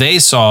they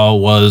saw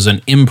was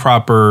an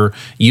improper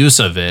use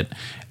of it,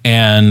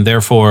 and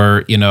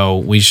therefore,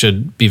 we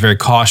should be very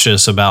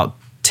cautious about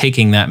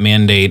taking that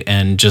mandate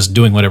and just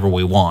doing whatever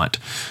we want.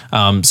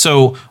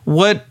 So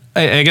what,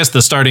 I guess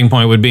the starting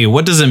point would be,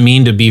 what does it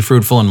mean to be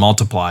fruitful and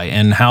multiply,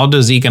 and how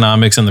does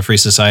economics and the free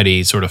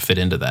society sort of fit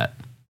into that?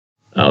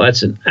 Oh,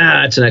 that's an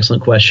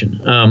excellent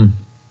question.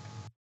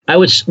 I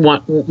would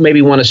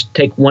want to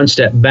take one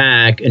step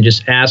back and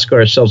just ask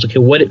ourselves, okay,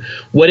 what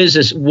is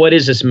this? What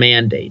is this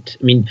mandate?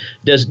 I mean,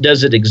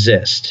 does it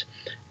exist?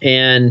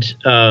 And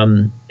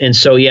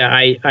so, yeah,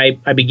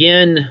 I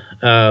began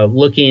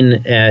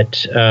looking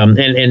at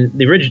and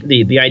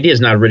the idea is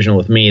not original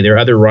with me. There are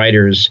other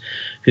writers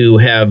who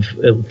have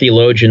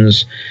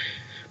theologians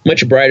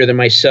much brighter than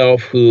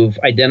myself who've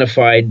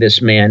identified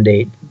this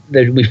mandate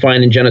that we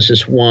find in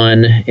Genesis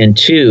 1 and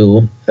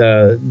 2,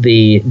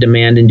 the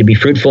demanding to be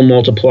fruitful,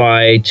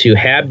 multiply, to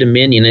have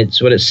dominion.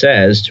 It's what it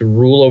says, to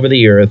rule over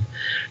the earth,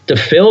 to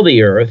fill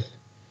the earth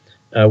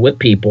with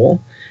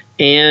people,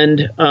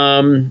 and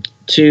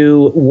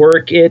to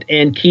work it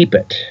and keep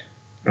it,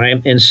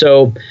 right? And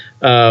so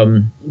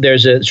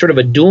there's a sort of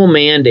a dual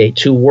mandate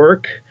to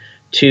work,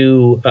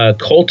 to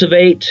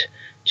cultivate,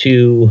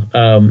 to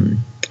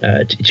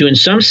in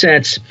some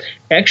sense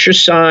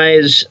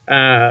exercise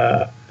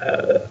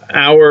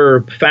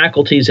our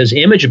faculties as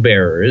image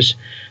bearers,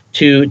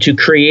 to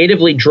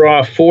creatively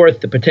draw forth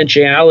the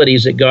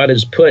potentialities that God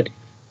has put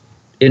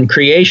in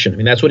creation. I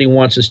mean, that's what he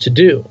wants us to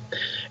do.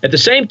 At the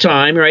same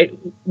time, right,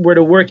 we're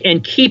to work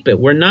and keep it.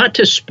 We're not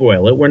to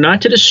spoil it. We're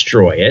not to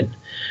destroy it.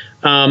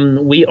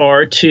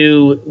 We're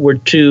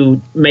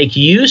to make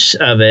use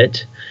of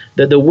it.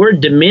 The word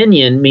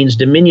dominion means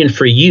dominion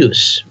for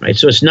use, right?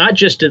 So it's not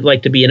just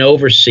to be an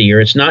overseer.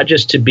 It's not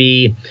just to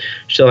be,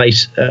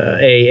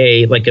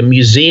 like a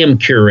museum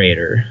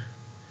curator.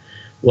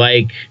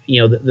 Like,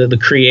 the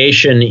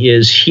creation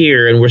is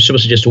here, and we're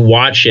supposed to just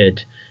watch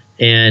it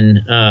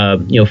and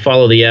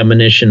follow the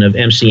admonition of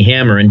MC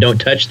Hammer and don't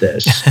touch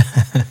this,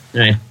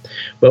 right?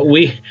 But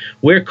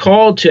we're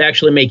called to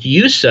actually make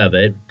use of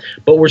it,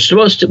 but we're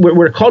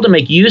called to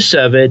make use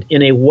of it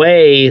in a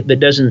way that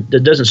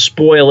doesn't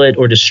spoil it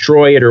or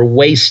destroy it or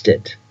waste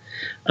it.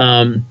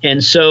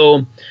 And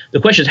so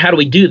the question is, how do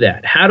we do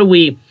that? How do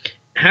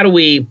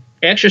we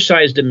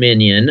exercise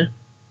dominion?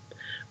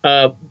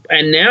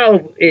 And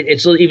now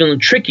it's even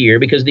trickier,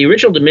 because the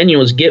original dominion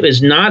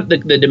is not the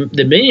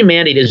dominion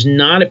mandate is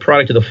not a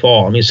product of the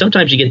fall. I mean,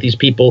 sometimes you get these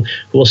people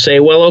who will say,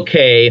 well,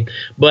 okay,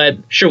 but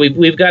sure,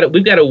 we've got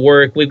to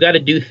work, we've got to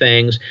do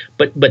things,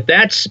 but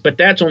that's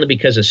only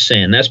because of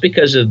sin. That's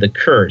because of the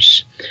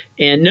curse.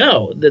 And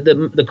no,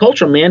 the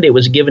cultural mandate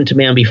was given to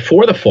man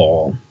before the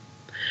fall.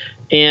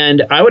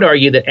 And I would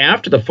argue that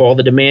after the fall,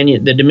 the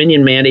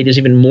dominion mandate is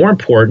even more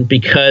important,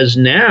 because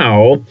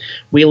now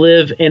we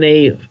live in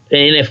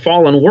a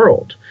fallen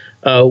world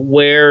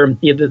where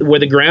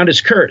the ground is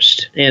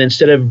cursed, and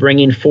instead of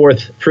bringing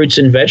forth fruits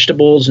and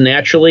vegetables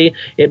naturally,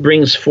 it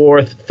brings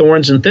forth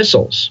thorns and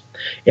thistles.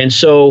 And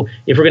so,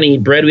 if we're going to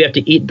eat bread, we have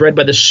to eat bread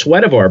by the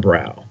sweat of our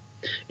brow.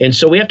 And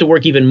so we have to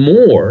work even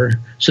more.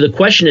 So the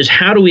question is,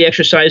 how do we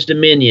exercise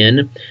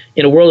dominion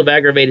in a world of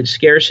aggravated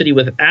scarcity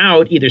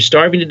without either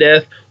starving to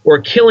death or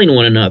killing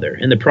one another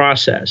in the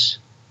process?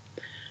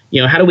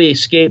 How do we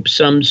escape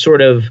some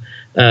sort of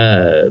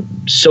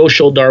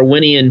social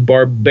Darwinian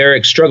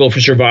barbaric struggle for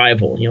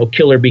survival?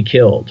 Kill or be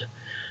killed,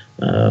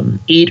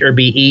 eat or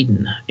be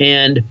eaten.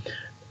 And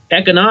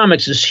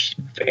economics is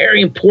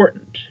very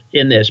important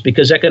in this,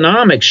 because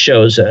economics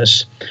shows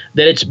us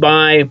that it's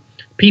by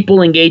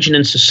people engaging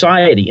in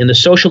society, in the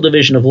social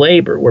division of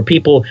labor, where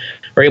people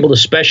are able to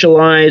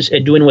specialize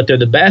at doing what they're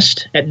the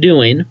best at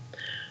doing,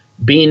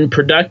 being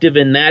productive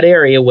in that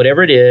area,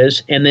 whatever it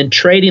is, and then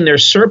trading their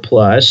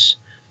surplus,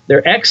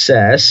 their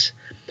excess,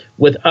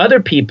 with other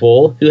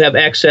people who have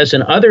excess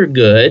in other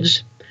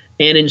goods.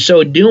 And in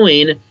so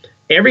doing,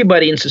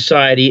 everybody in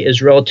society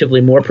is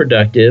relatively more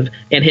productive,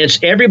 and hence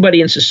everybody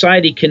in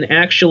society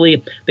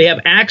they have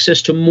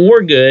access to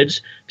more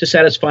goods to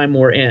satisfy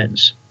more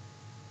ends.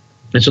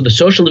 And so the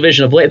social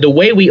division of labor, the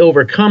way we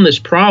overcome this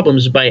problem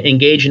is by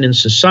engaging in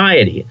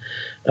society,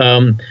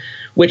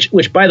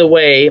 which by the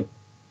way,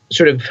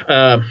 sort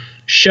of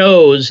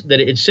shows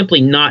that it's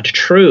simply not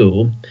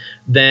true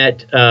that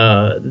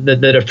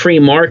that a free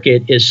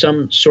market is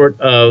some sort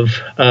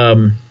of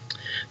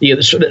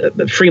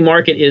the free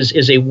market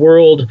is a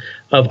world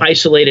of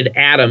isolated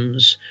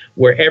atoms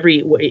where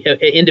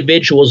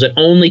individuals that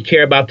only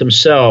care about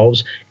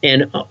themselves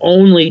and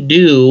only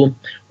do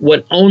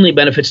what only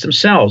benefits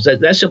themselves.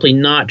 That's simply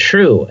not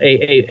true.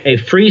 A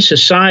free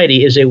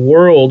society is a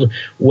world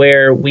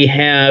where we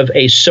have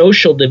a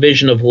social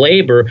division of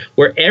labor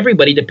where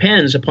everybody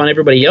depends upon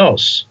everybody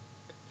else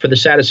for the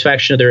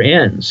satisfaction of their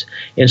ends.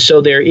 And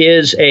so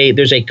there's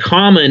a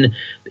common,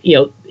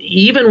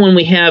 even when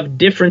we have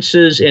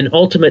differences in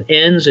ultimate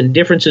ends and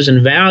differences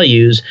in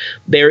values,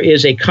 there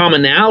is a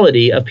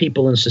commonality of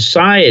people in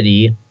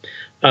society,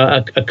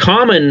 a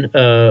common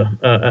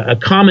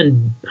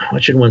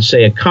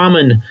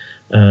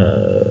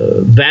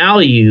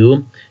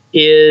value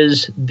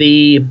is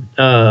the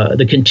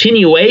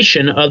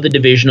continuation of the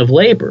division of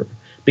labor.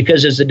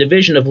 Because as the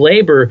division of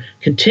labor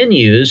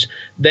continues,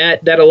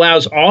 that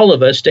allows all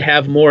of us to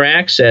have more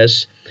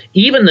access,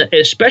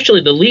 especially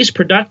the least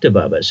productive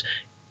of us,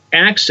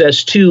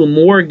 access to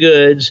more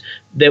goods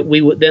than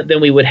we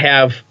would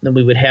have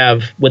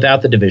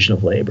without the division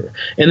of labor.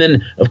 And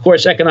then, of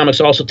course,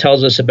 economics also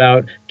tells us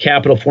about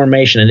capital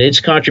formation and its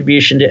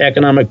contribution to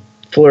economic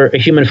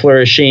human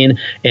flourishing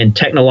and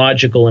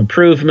technological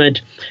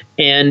improvement,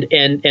 and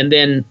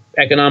then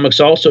economics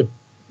also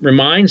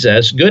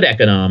good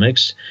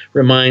economics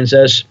reminds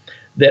us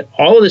that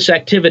all of this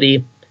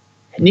activity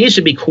needs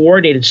to be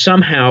coordinated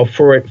somehow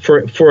for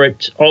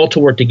it all to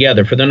work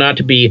together, for there not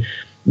to be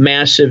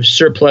massive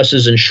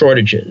surpluses and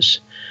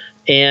shortages.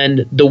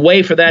 And the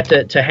way for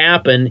that to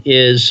happen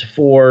is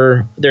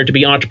for there to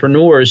be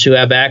entrepreneurs who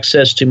have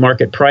access to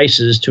market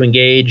prices to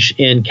engage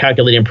in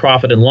calculating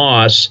profit and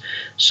loss,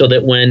 so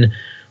that when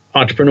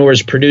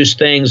entrepreneurs produce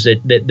things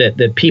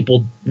that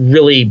people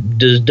really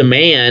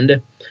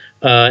demand,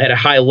 at a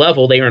high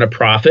level, they earn a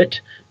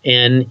profit.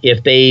 And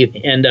if they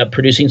end up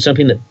producing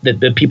something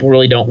that people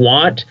really don't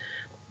want,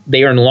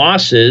 they earn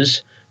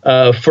losses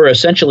for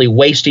essentially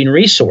wasting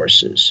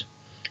resources.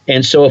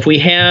 And so if we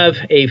have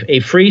a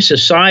free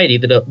society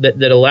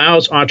that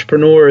allows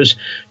entrepreneurs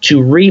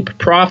to reap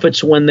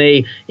profits when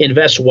they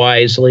invest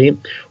wisely,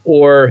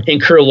 or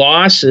incur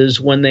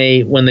losses when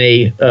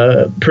they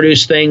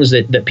produce things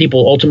that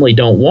people ultimately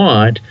don't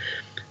want,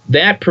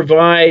 that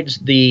provides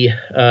the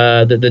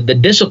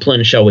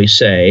discipline, shall we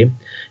say,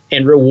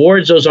 and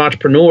rewards those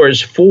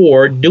entrepreneurs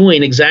for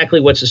doing exactly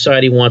what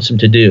society wants them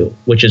to do,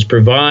 which is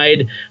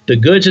provide the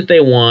goods that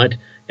they want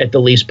at the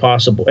lowest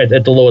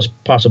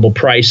possible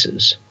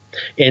prices.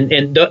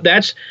 And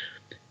that's,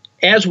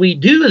 as we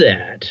do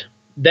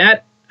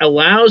that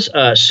allows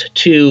us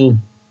to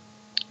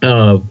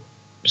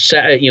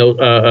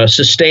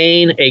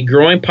sustain a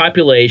growing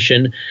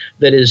population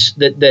that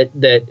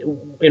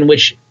in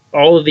which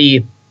all of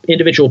the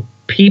individual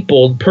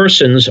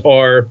persons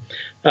are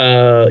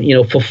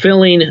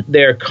fulfilling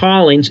their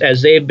callings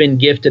as they've been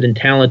gifted and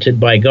talented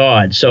by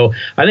God. So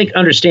I think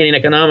understanding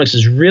economics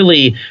is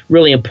really,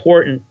 really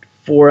important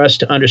for us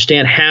to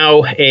understand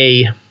how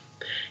a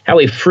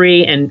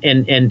free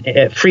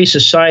and free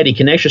society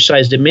can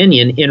exercise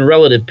dominion in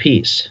relative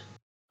peace.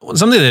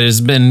 Something that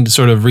has been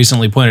sort of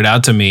recently pointed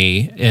out to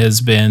me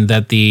has been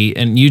that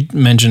and you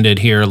mentioned it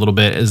here a little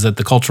bit, is that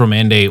the cultural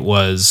mandate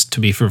was to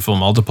be fruitful and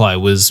multiply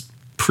was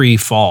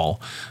pre-fall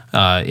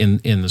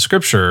in the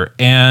scripture.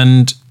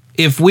 And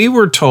if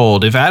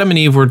Adam and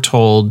Eve were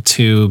told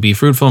to be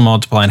fruitful and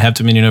multiply and have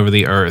dominion over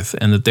the earth,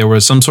 and that there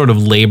was some sort of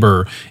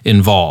labor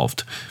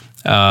involved,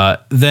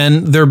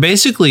 then they're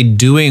basically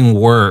doing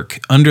work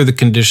under the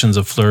conditions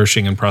of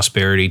flourishing and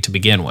prosperity to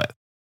begin with.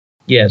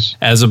 Yes.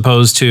 As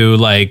opposed to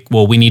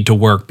we need to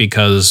work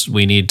because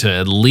we need to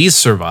at least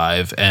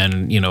survive.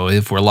 And,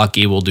 if we're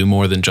lucky, we'll do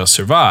more than just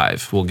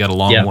survive. We'll get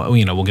along,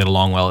 we'll get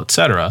along well, et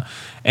cetera.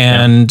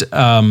 And,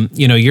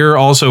 you're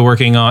also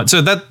working on,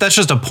 so that's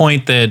just a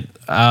point that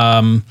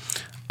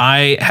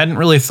I hadn't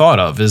really thought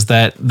of, is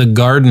that the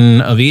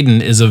Garden of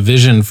Eden is a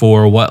vision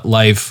for what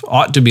life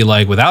ought to be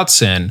like without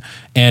sin,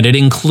 and it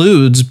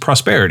includes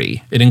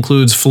prosperity. It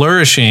includes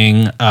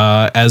flourishing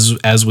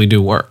as we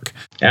do work.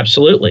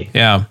 Absolutely.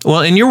 Yeah. Well,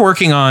 and you're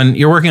working on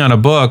a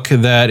book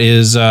that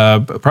is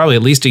probably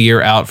at least a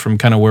year out from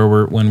kind of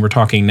when we're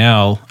talking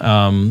now,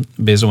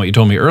 based on what you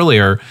told me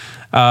earlier,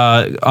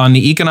 on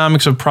the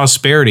economics of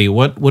prosperity.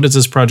 What is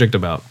this project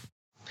about?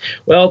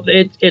 Well,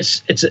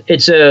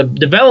 it's a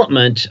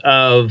development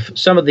of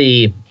some of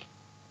the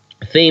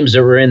themes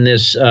that were in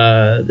this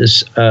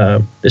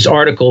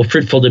article,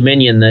 Fruitful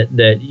Dominion,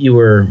 that you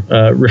were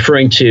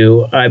referring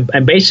to.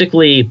 I'm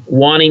basically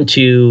wanting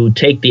to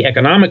take the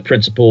economic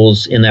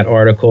principles in that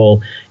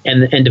article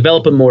and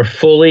develop them more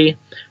fully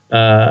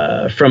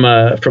from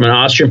an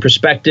Austrian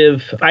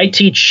perspective. I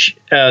teach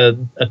a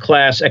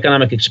class,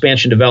 Economic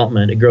Expansion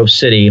Development, at Grove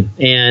City,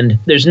 and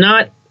there's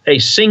not a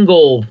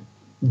single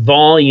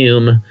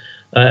volume,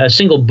 a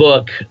single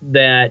book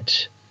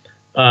that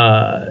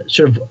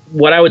sort of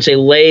what I would say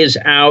lays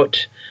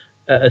out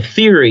a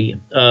theory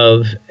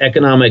of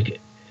economic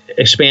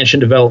expansion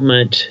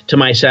development to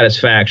my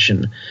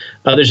satisfaction.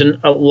 There's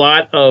a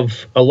lot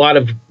of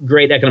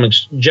great great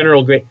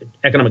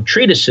economic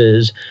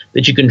treatises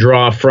that you can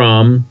draw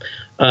from,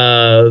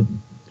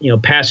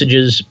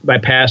 passages by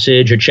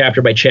passage or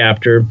chapter by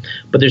chapter,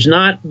 but there's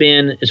not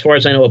been, as far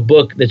as I know, a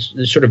book that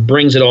sort of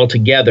brings it all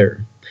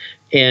together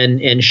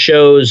and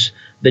shows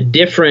the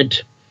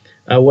different,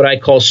 what I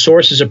call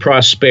sources of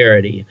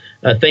prosperity,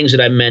 things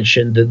that I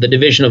mentioned, the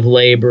division of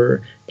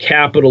labor,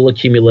 capital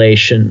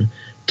accumulation,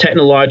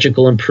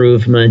 technological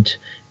improvement,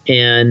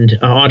 and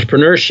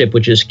entrepreneurship,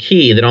 which is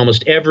key, that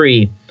almost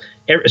every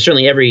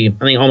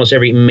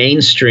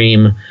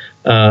mainstream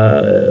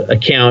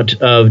account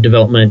of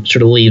development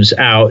sort of leaves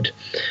out.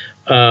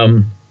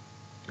 To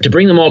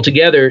bring them all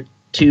together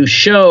to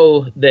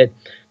show that,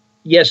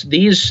 yes,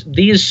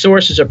 these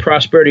sources of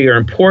prosperity are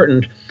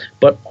important,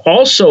 but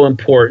also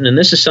important, and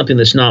this is something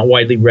that's not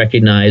widely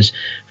recognized,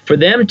 for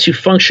them to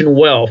function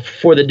well,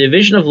 for the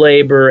division of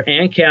labor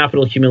and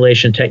capital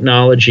accumulation,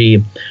 technology,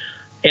 and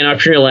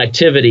entrepreneurial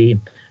activity,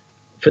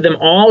 for them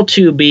all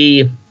to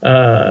be,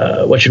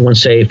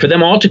 for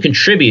them all to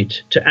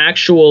contribute to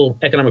actual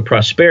economic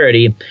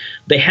prosperity,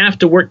 they have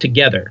to work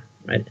together,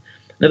 right?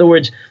 In other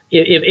words,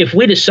 if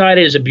we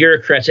decided as a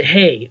bureaucrat, say,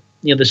 hey,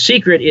 the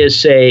secret is,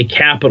 say,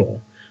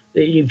 capital.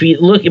 If you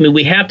look,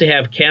 we have to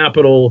have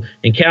capital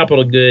and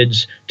capital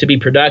goods to be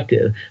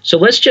productive. So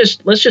let's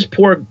just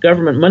pour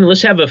government money.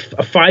 Let's have a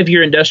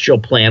 5-year industrial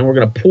plan. We're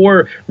going to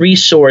pour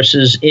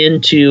resources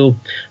into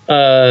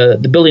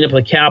the building up of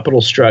the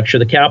capital structure,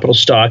 the capital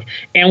stock,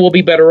 and we'll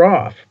be better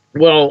off.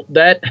 Well,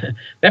 that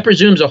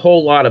presumes a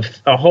whole lot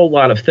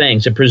of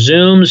things. It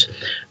presumes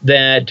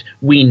that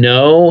we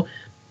know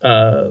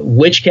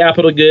which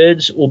capital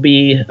goods will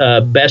be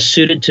best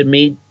suited to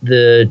meet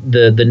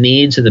the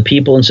needs of the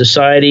people in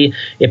society.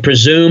 It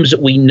presumes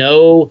that we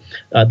know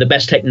the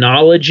best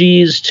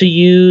technologies to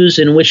use,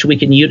 in which we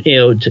can use,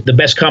 the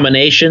best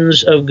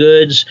combinations of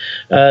goods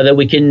that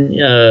we can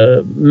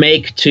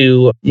make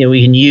to,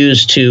 we can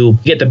use to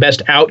get the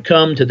best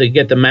outcome, to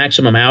get the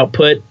maximum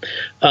output.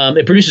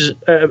 It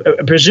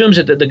presumes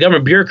that the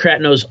government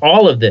bureaucrat knows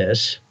all of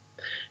this,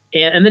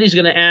 and then he's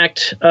going to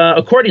act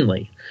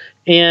accordingly.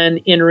 And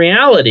in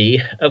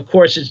reality, of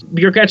course,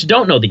 bureaucrats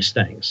don't know these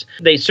things.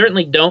 They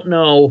certainly don't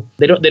know.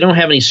 They don't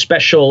have any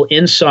special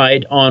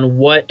insight on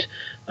what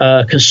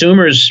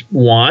consumers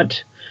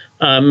want.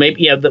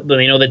 Maybe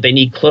they know that they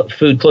need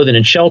food, clothing,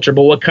 and shelter.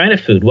 But what kind of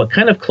food? What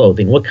kind of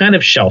clothing? What kind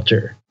of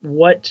shelter?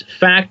 What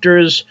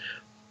factors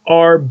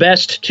are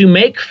best to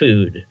make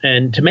food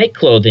and to make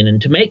clothing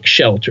and to make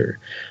shelter?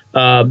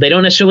 They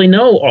don't necessarily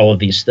know all of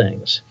these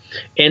things.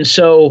 And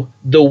so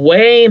the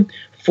way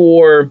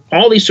for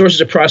all these sources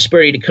of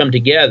prosperity to come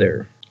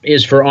together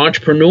is for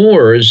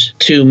entrepreneurs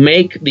to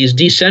make these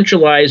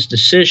decentralized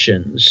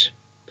decisions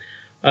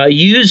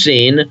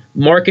using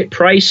market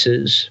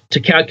prices to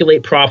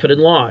calculate profit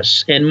and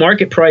loss. And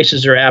market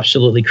prices are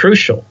absolutely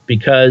crucial,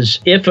 because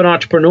if an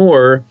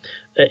entrepreneur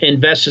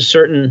invests a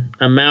certain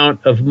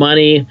amount of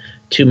money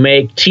to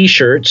make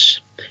T-shirts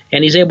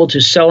and he's able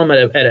to sell them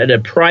at a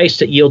price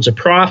that yields a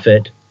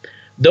profit,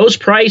 those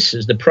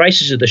prices, the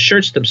prices of the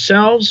shirts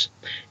themselves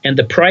and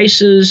the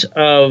prices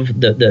of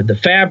the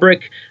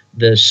fabric,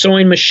 the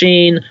sewing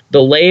machine,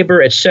 the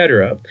labor,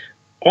 etc.,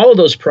 all of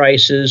those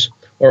prices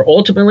are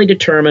ultimately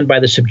determined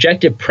by the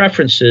subjective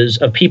preferences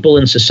of people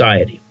in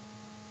society.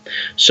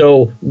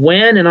 So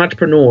when an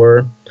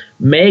entrepreneur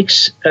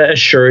makes a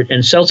shirt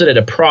and sells it at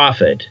a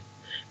profit,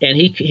 and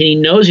he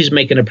knows he's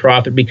making a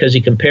profit because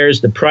he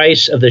compares the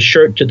price of the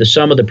shirt to the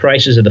sum of the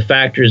prices of the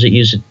factors that he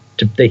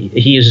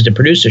uses to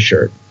produce a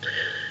shirt,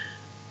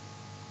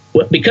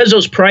 because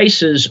those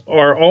prices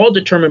are all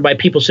determined by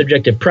people's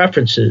subjective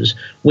preferences,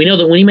 we know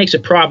that when he makes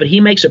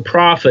a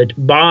profit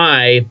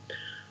by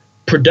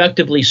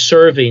productively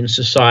serving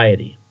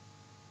society,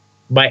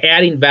 by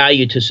adding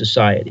value to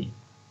society.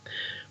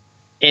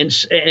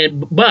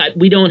 But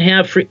we don't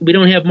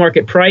have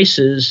market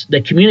prices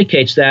that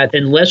communicates that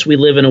unless we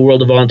live in a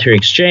world of voluntary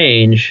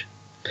exchange,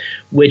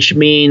 which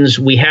means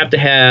we have to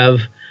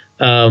have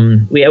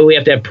we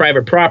have to have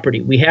private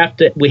property. We have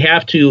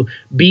to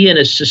be in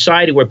a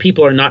society where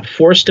people are not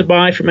forced to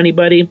buy from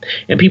anybody,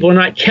 and people are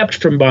not kept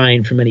from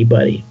buying from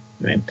anybody.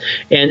 Right,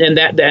 and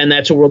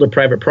that's a world of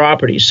private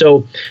property.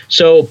 So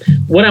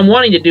what I'm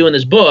wanting to do in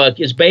this book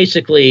is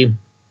basically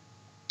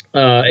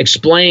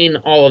explain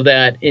all of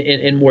that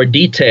in more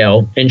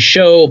detail and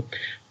show,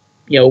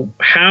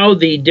 how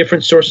the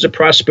different sources of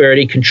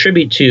prosperity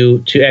contribute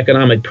to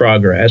economic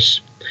progress,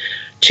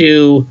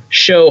 to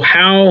show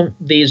how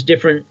these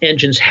different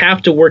engines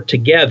have to work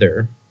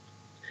together,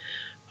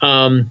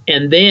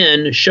 and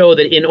then show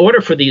that in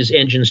order for these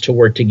engines to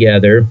work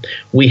together,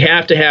 we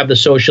have to have the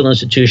social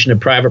institution of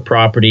private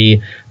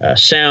property,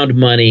 sound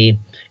money,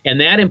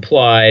 and that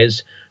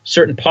implies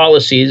certain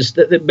policies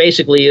that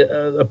basically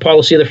a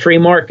policy of the free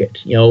market,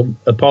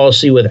 a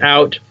policy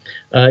without,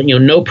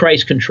 no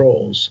price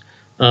controls,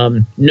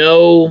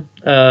 no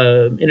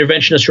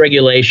interventionist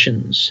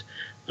regulations,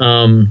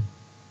 no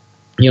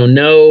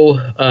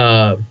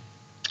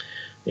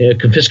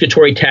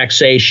confiscatory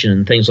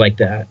taxation, things like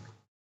that.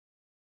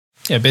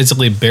 Yeah,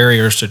 basically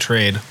barriers to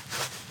trade.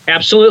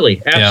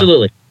 Absolutely.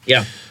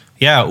 Yeah.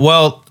 Yeah.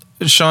 Well,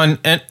 Shawn,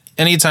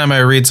 anytime I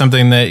read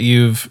something that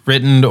you've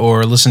written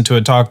or listen to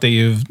a talk that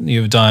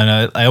you've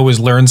done, I always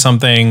learn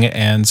something.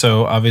 And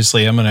so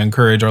obviously I'm going to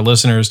encourage our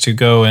listeners to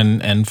go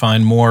and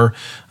find more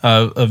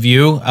of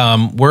you.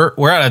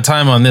 We're out of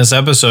time on this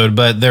episode,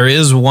 but there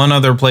is one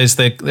other place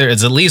there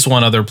is at least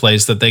one other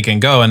place that they can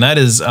go. And that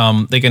is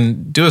they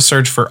can do a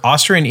search for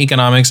Austrian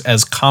economics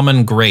as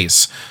common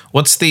grace.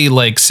 What's the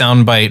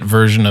soundbite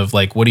version of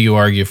what do you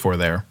argue for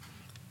there?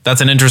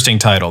 That's an interesting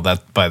title,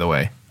 that, by the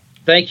way.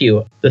 Thank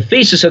you. The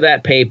thesis of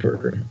that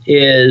paper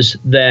is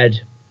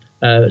that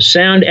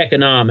sound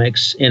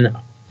economics, and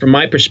from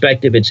my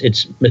perspective, it's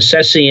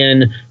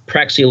Misesian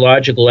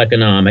praxeological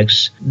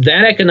economics.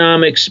 That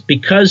economics,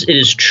 because it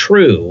is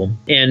true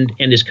and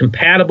is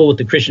compatible with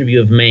the Christian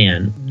view of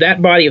man,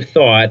 that body of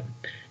thought,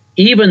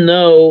 even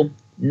though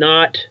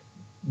not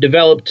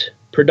developed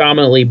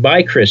predominantly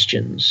by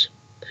Christians,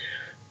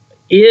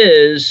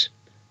 is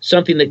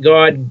something that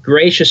God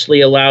graciously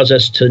allows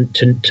us to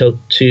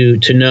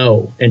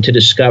know and to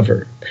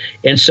discover.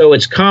 And so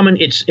it's common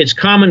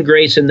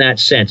grace in that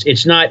sense.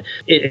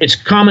 It's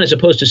common as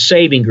opposed to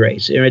saving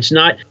grace. It's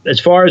not, as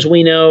far as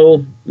we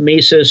know,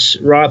 Mises,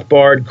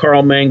 Rothbard,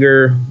 Karl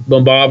Menger,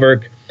 von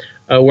Bauwerk,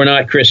 we're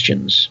not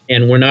Christians,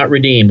 and we're not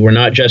redeemed. We're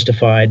not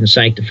justified and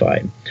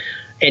sanctified.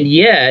 And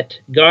yet,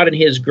 God in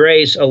his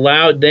grace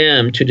allowed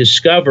them to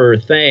discover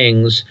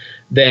things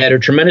that are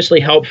tremendously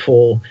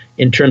helpful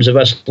in terms of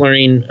us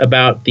learning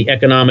about the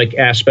economic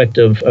aspect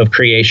of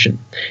creation.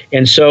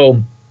 And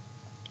so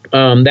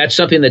that's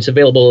something that's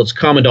available. It's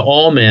common to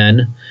all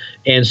men.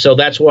 And so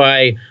that's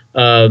why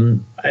I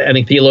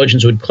think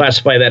theologians would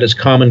classify that as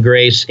common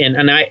grace.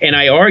 And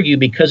I argue,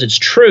 because it's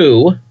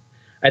true,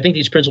 I think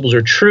these principles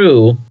are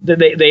true, that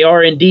they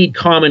are indeed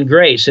common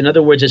grace. In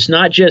other words, it's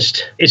not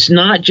just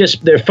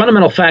they're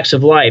fundamental facts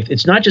of life.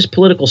 It's not just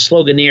political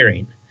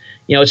sloganeering.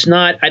 It's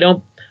not, I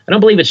don't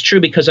believe it's true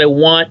because I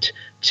want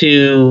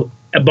to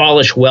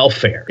abolish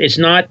welfare. It's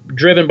not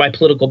driven by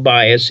political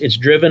bias. It's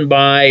driven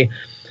by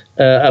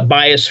a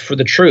bias for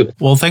the truth.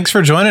 Well, thanks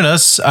for joining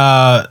us.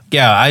 I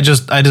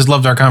just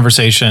loved our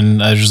conversation.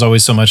 There's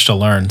always so much to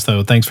learn.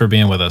 So thanks for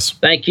being with us.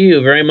 Thank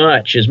you very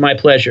much. It's my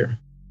pleasure.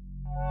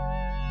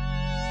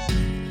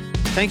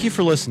 Thank you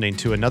for listening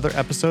to another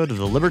episode of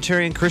the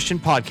Libertarian Christian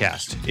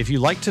Podcast. If you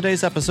liked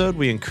today's episode,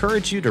 we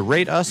encourage you to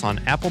rate us on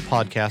Apple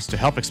Podcasts to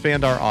help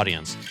expand our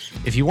audience.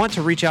 If you want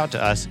to reach out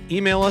to us,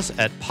 email us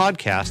at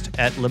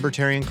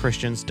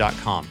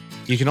podcast@libertarianchristians.com.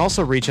 You can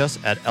also reach us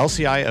at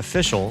LCI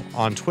Official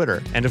on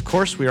Twitter. And of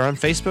course, we are on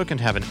Facebook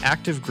and have an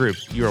active group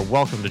you are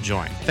welcome to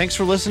join. Thanks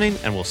for listening,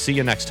 and we'll see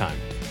you next time.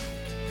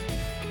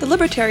 The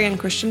Libertarian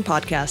Christian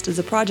Podcast is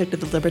a project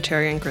of the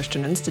Libertarian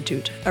Christian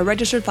Institute, a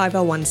registered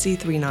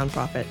 501c3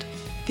 nonprofit.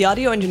 The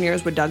audio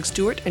engineers were Doug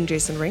Stewart and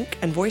Jason Rink,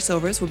 and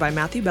voiceovers were by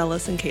Matthew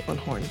Bellis and Caitlin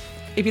Horn.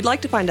 If you'd like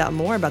to find out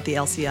more about the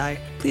LCI,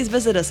 please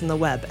visit us on the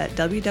web at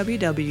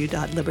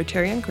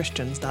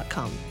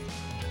www.libertarianchristians.com.